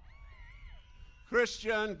Olmedo.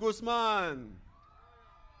 Christian Guzman.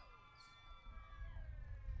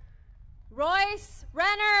 Royce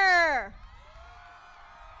Renner.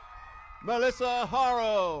 Melissa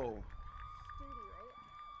Haro.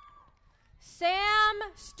 Sam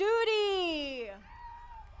Studi.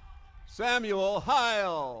 Samuel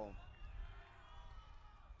Heil.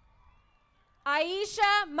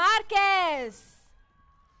 Aisha Marquez.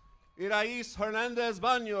 Irais Hernandez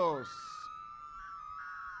Baños.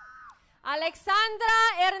 Alexandra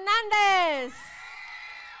Hernandez.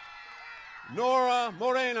 Nora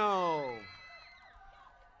Moreno.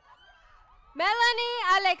 Melanie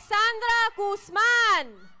Alexandra Guzman.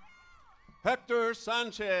 Hector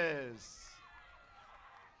Sanchez.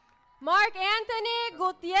 Mark Anthony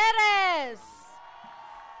Gutierrez.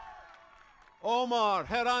 Omar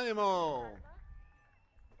Geronimo.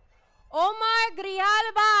 Omar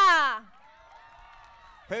Grijalba.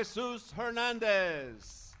 Jesus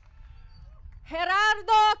Hernandez.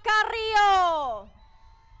 Gerardo Carrillo.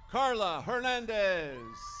 Carla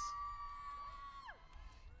Hernandez.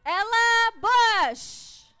 Ella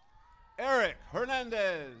Bush. Eric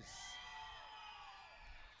Hernandez.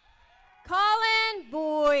 Colin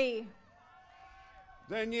Boy.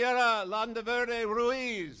 Daniela Landaverde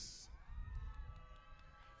Ruiz.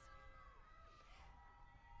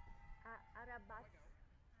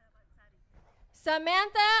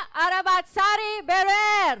 Samantha Arabatsari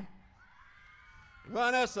Berer.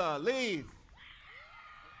 Vanessa Leith.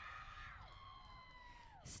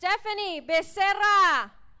 Stephanie Becerra.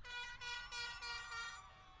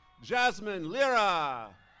 Jasmine Lira.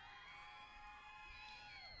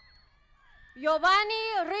 Giovanni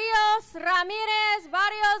Rios Ramirez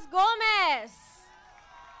Barrios Gomez.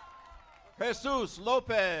 Jesus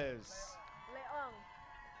Lopez.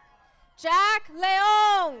 Jack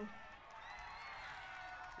Leong.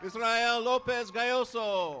 Israel Lopez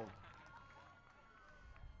Gayoso.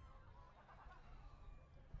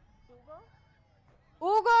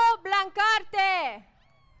 Hugo Blancarte,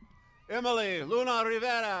 Emily Luna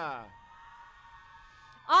Rivera,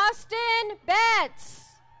 Austin Betts,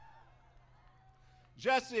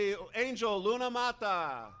 Jesse Angel Luna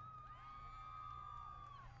Mata,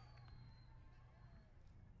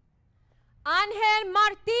 Angel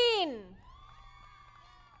Martin,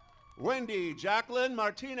 Wendy Jacqueline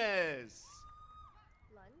Martinez,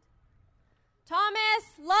 Thomas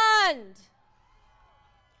Lund,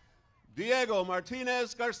 Diego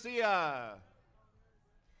Martinez Garcia,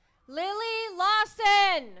 Lily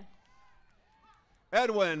Lawson,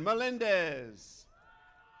 Edwin Melendez,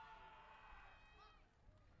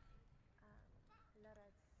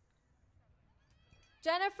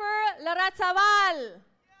 Jennifer Larrazabal,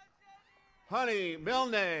 Honey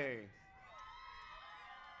Milne,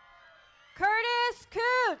 Curtis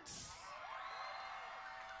Coots,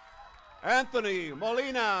 Anthony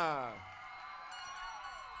Molina,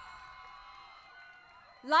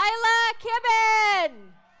 Lila Kibben,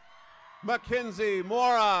 Mackenzie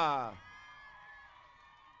Mora,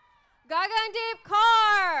 Gagandeep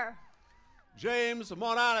Kaur, James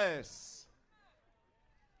Morales,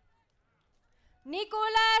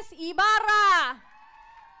 Nicolas Ibarra,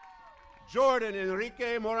 Jordan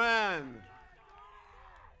Enrique Moran,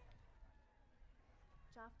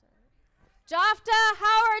 Jafta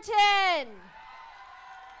Howerton,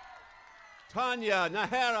 Tanya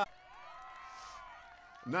Nahara,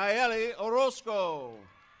 Nayeli Orozco,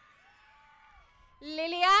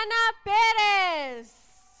 Liliana Perez,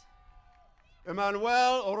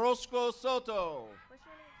 Emmanuel Orozco Soto,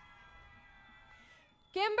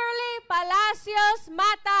 Kimberly Palacios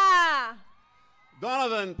Mata,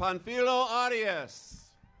 Donovan Panfilo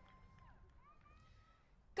Arias,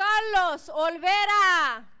 Carlos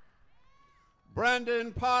Olvera,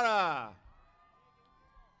 Brandon Para,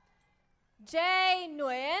 Jay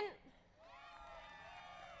Nguyen,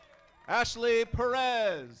 Ashley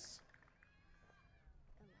Perez,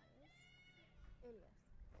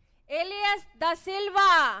 Elias da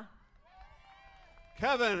Silva,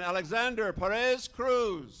 Kevin Alexander Perez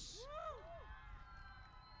Cruz,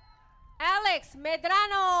 Alex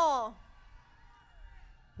Medrano,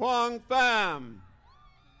 Huang Pham,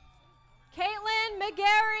 Caitlin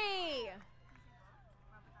McGarry,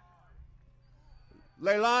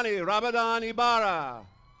 Leilani Ramadan Ibarra,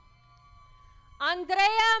 Andrea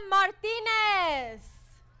Martinez,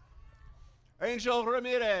 Angel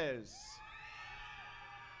Ramirez,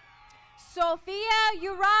 Sofia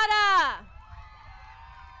Urata,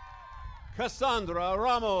 Cassandra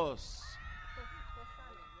Ramos,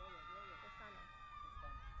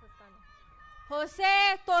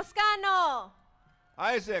 Jose Toscano,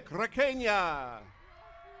 Isaac Requeña,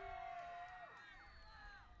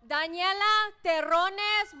 Daniela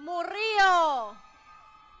Terrones Murillo,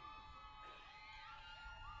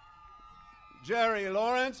 Jerry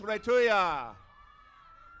Lawrence Retuya,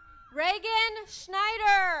 Reagan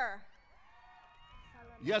Schneider,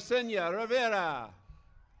 Yesenia Rivera,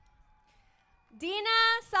 Dina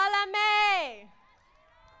Salame,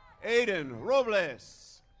 Aiden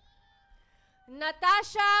Robles,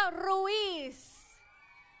 Natasha Ruiz,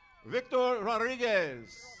 Victor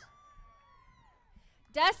Rodriguez,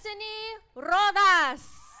 Destiny Rodas,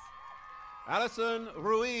 Allison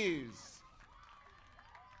Ruiz,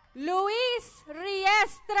 Luis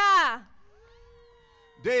Riestra,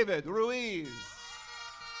 David Ruiz,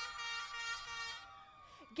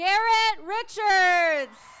 Garrett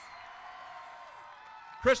Richards,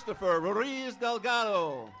 Christopher Ruiz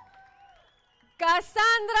Delgado,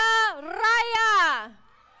 Cassandra Raya,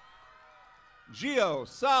 Gio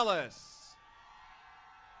Salas,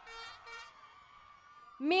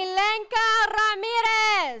 Milenka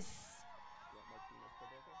Ramirez,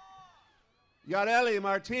 Yareli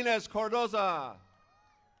Martinez Cordoza,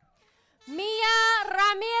 Mia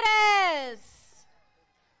Ramirez,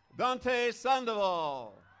 Dante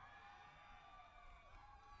Sandoval,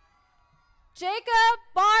 Jacob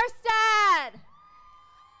Barstad,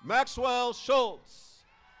 Maxwell Schultz,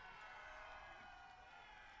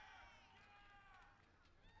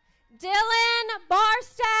 Dylan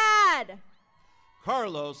Barstad,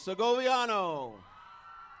 Carlos Segoviano,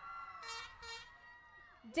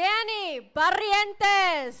 Danny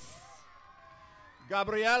Barrientos,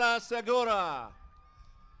 Gabriela Segura,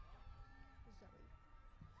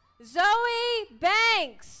 Zoe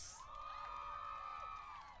Banks,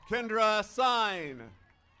 Kendra Sine,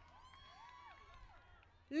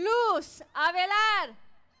 Luz Avelar,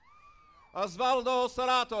 Osvaldo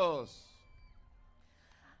Seratos,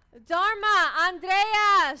 Dharma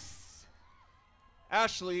Andreas,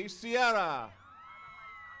 Ashley Sierra,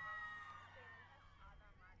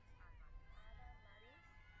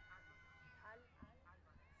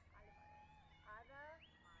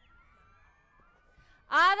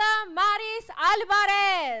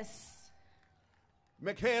 Alvarez.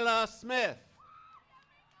 Michaela Smith.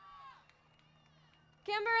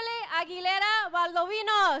 Kimberly Aguilera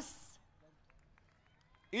Valdovinos.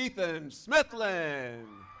 Ethan Smithland.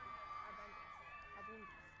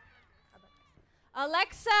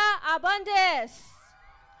 Alexa Abundis.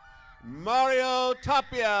 Mario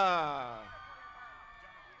Tapia.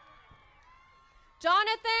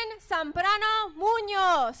 Jonathan Zambrano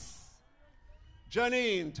Munoz.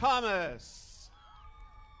 Janine Thomas.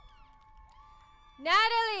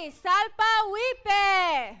 Natalie Salpa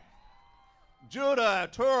Wipe. Judah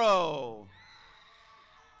Turo.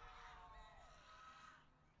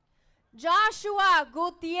 Joshua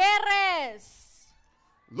Gutierrez.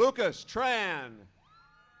 Lucas Tran.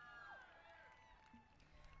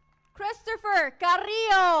 Christopher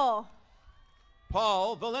Carrillo.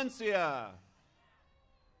 Paul Valencia.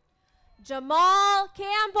 Jamal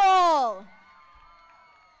Campbell.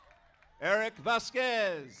 Eric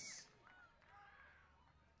Vasquez.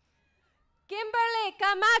 Kimberly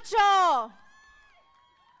Camacho.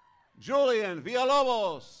 Julian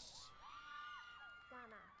Villalobos.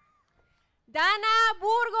 Dana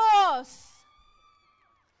Burgos.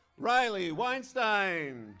 Riley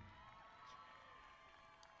Weinstein.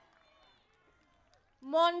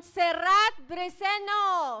 Montserrat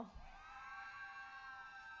Briseno.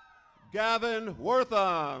 Gavin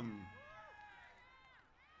Wortham.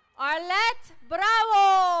 Arlette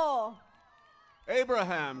Bravo.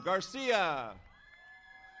 Abraham Garcia.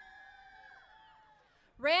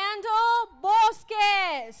 Randall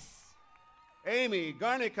Bosques. Amy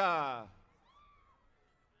Garnica.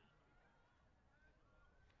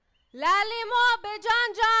 Lalimo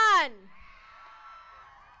Bejanjan.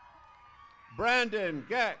 Brandon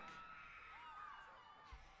Geck.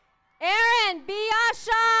 Aaron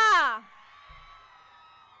Biasha.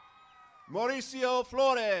 Mauricio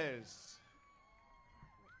Flores.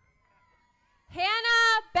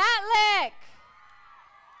 Hannah Batlick.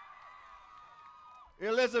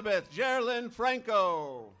 Elizabeth Gerlin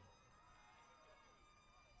Franco.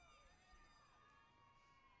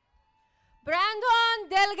 Brandon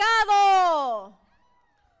Delgado.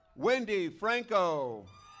 Wendy Franco.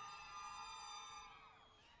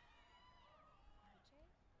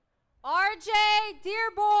 RJ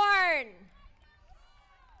Dearborn.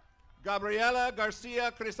 Gabriela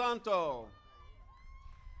Garcia Crisanto.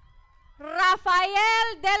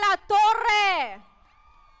 Rafael de la Torre.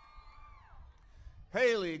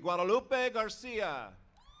 Haley Guadalupe Garcia.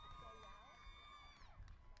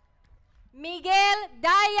 Miguel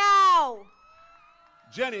Dayao.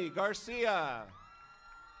 Jenny Garcia.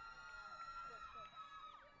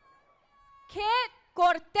 Kit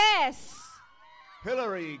Cortez.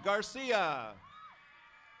 Hillary Garcia.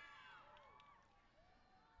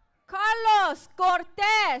 Carlos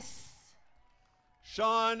Cortez.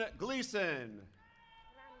 Sean Gleason.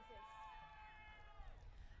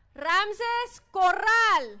 Ramses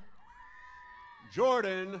Corral.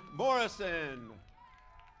 Jordan Morrison.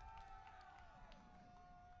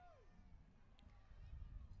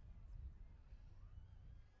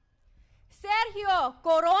 Sergio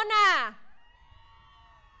Corona.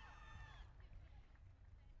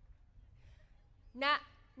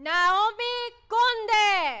 Naomi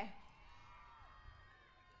Conde.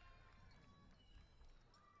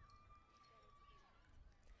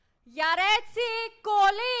 Yaretsi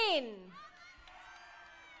Colin.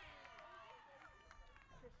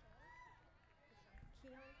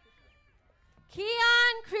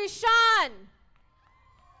 Keon Krishan.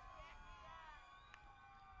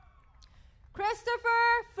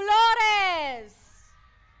 Christopher Flores.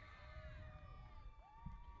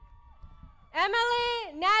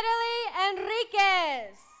 Emily Natalie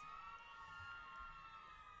Enriquez.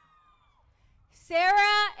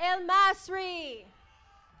 Sarah El Masri.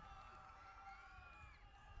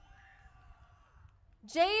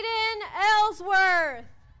 Jaden Ellsworth.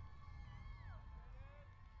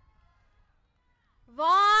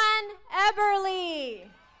 Vaughn Eberly.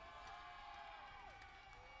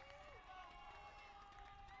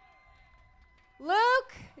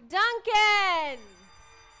 Luke Duncan.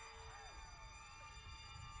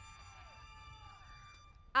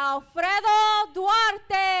 Alfredo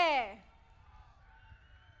Duarte.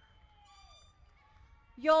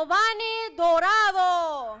 Giovanni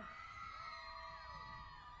Dorado.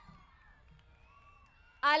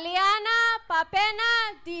 Aliana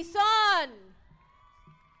Papena Dizon.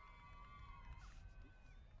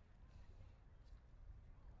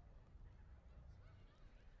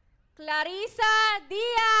 Clarisa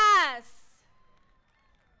Diaz.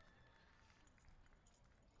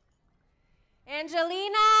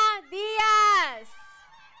 Angelina Diaz.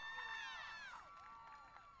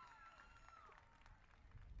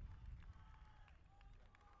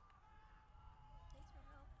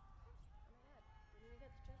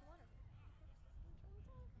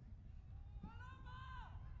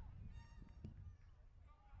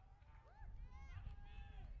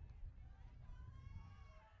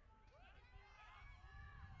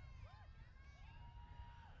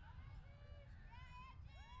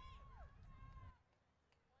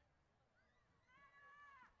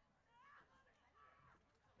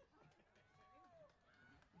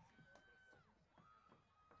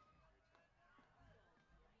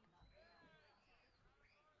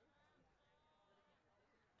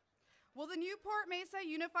 Will the Newport Mesa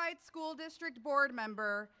Unified School District Board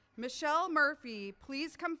member, Michelle Murphy,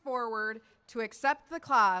 please come forward to accept the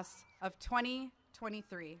class of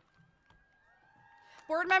 2023?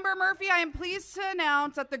 Board Member Murphy, I am pleased to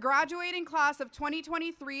announce that the graduating class of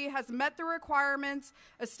 2023 has met the requirements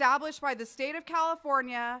established by the State of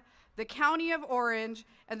California, the County of Orange,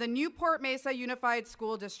 and the Newport Mesa Unified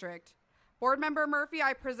School District. Board Member Murphy,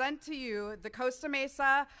 I present to you the Costa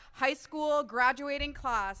Mesa High School graduating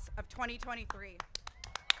class of 2023.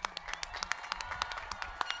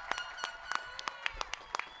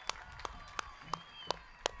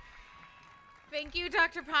 Thank you,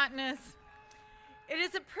 Dr. Potness. It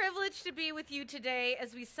is a privilege to be with you today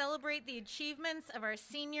as we celebrate the achievements of our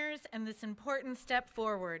seniors and this important step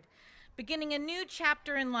forward, beginning a new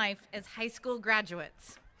chapter in life as high school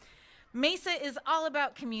graduates. Mesa is all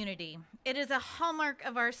about community. It is a hallmark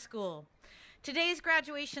of our school. Today's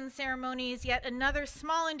graduation ceremony is yet another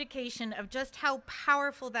small indication of just how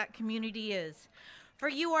powerful that community is. For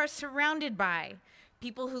you are surrounded by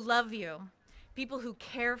people who love you, people who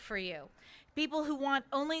care for you, people who want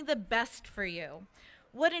only the best for you.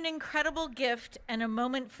 What an incredible gift and a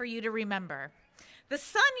moment for you to remember. The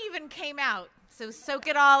sun even came out, so soak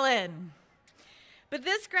it all in. But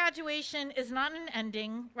this graduation is not an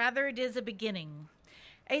ending, rather it is a beginning,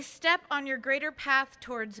 a step on your greater path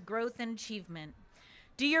towards growth and achievement.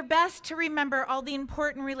 Do your best to remember all the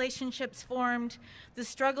important relationships formed, the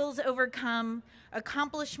struggles overcome,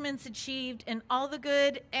 accomplishments achieved, and all the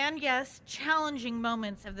good and, yes, challenging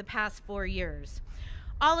moments of the past 4 years.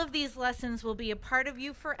 All of these lessons will be a part of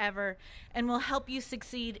you forever and will help you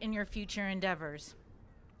succeed in your future endeavors.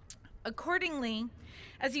 Accordingly,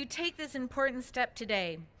 as you take this important step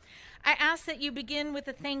today, I ask that you begin with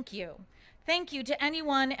a thank you. Thank you to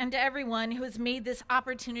anyone and to everyone who has made this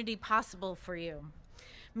opportunity possible for you.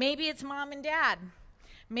 Maybe it's mom and dad.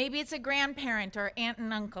 Maybe it's a grandparent or aunt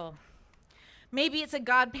and uncle. Maybe it's a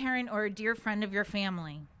godparent or a dear friend of your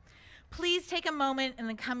family. Please take a moment in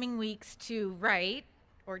the coming weeks to write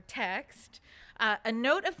or text a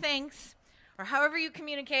note of thanks, or however you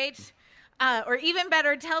communicate, or even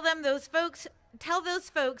better, tell those folks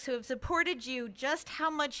who have supported you just how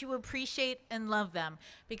much you appreciate and love them,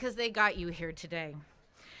 because they got you here today.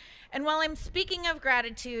 And while I'm speaking of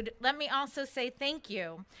gratitude, let me also say thank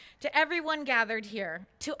you to everyone gathered here,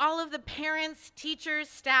 to all of the parents, teachers,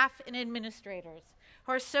 staff, and administrators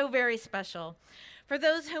who are so very special. For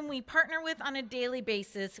those whom we partner with on a daily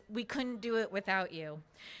basis, we couldn't do it without you.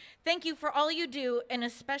 Thank you for all you do, and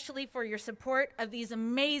especially for your support of these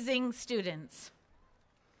amazing students.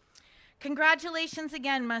 Congratulations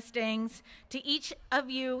again, Mustangs, to each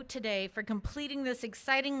of you today for completing this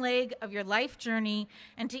exciting leg of your life journey,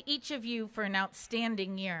 and to each of you for an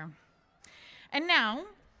outstanding year. And now,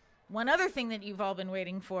 one other thing that you've all been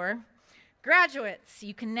waiting for. Graduates,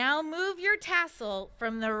 you can now move your tassel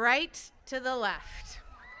from the right to the left.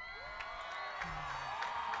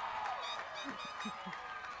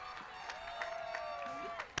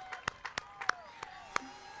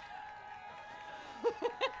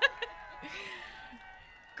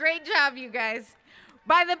 Great job, you guys.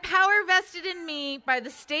 By the power vested in me by the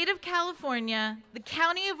State of California, the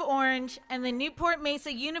County of Orange, and the Newport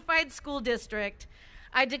Mesa Unified School District,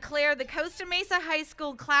 I declare the Costa Mesa High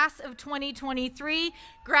School class of 2023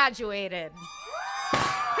 graduated.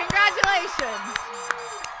 Congratulations.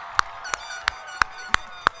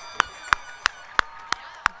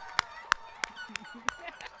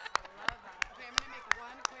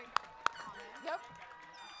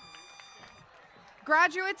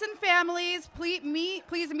 Graduates and families, please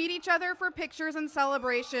meet each other for pictures and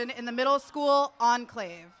celebration in the middle school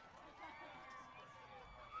enclave.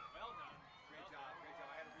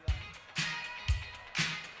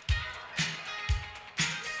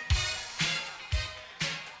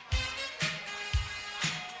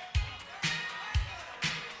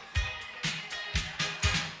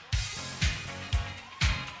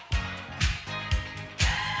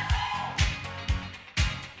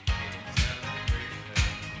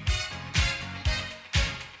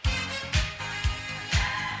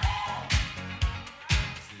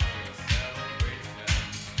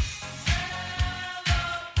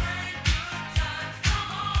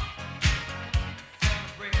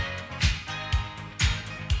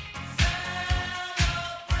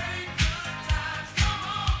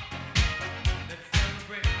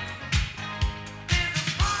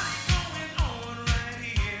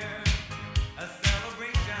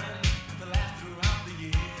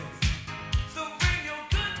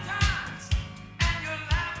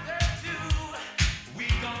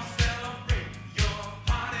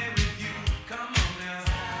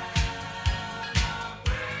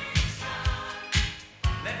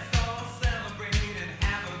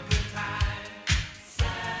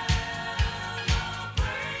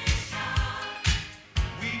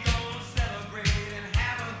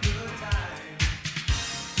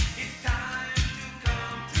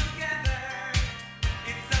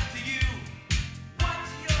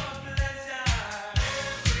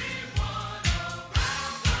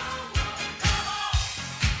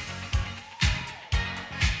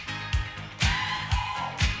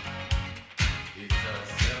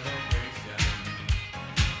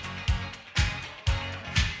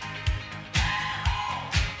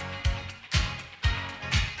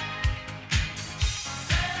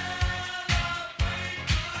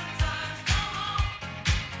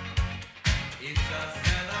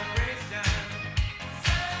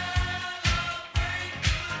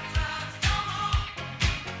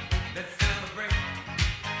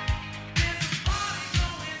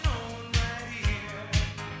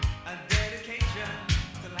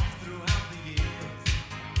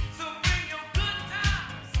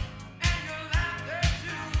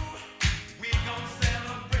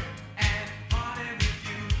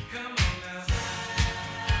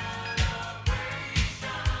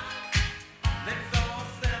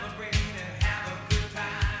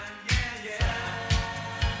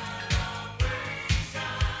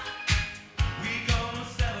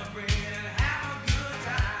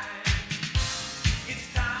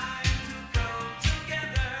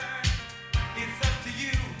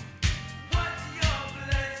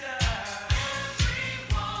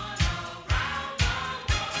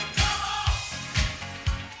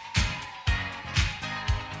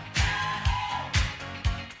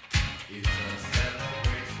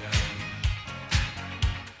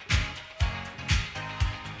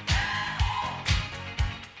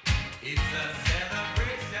 It's a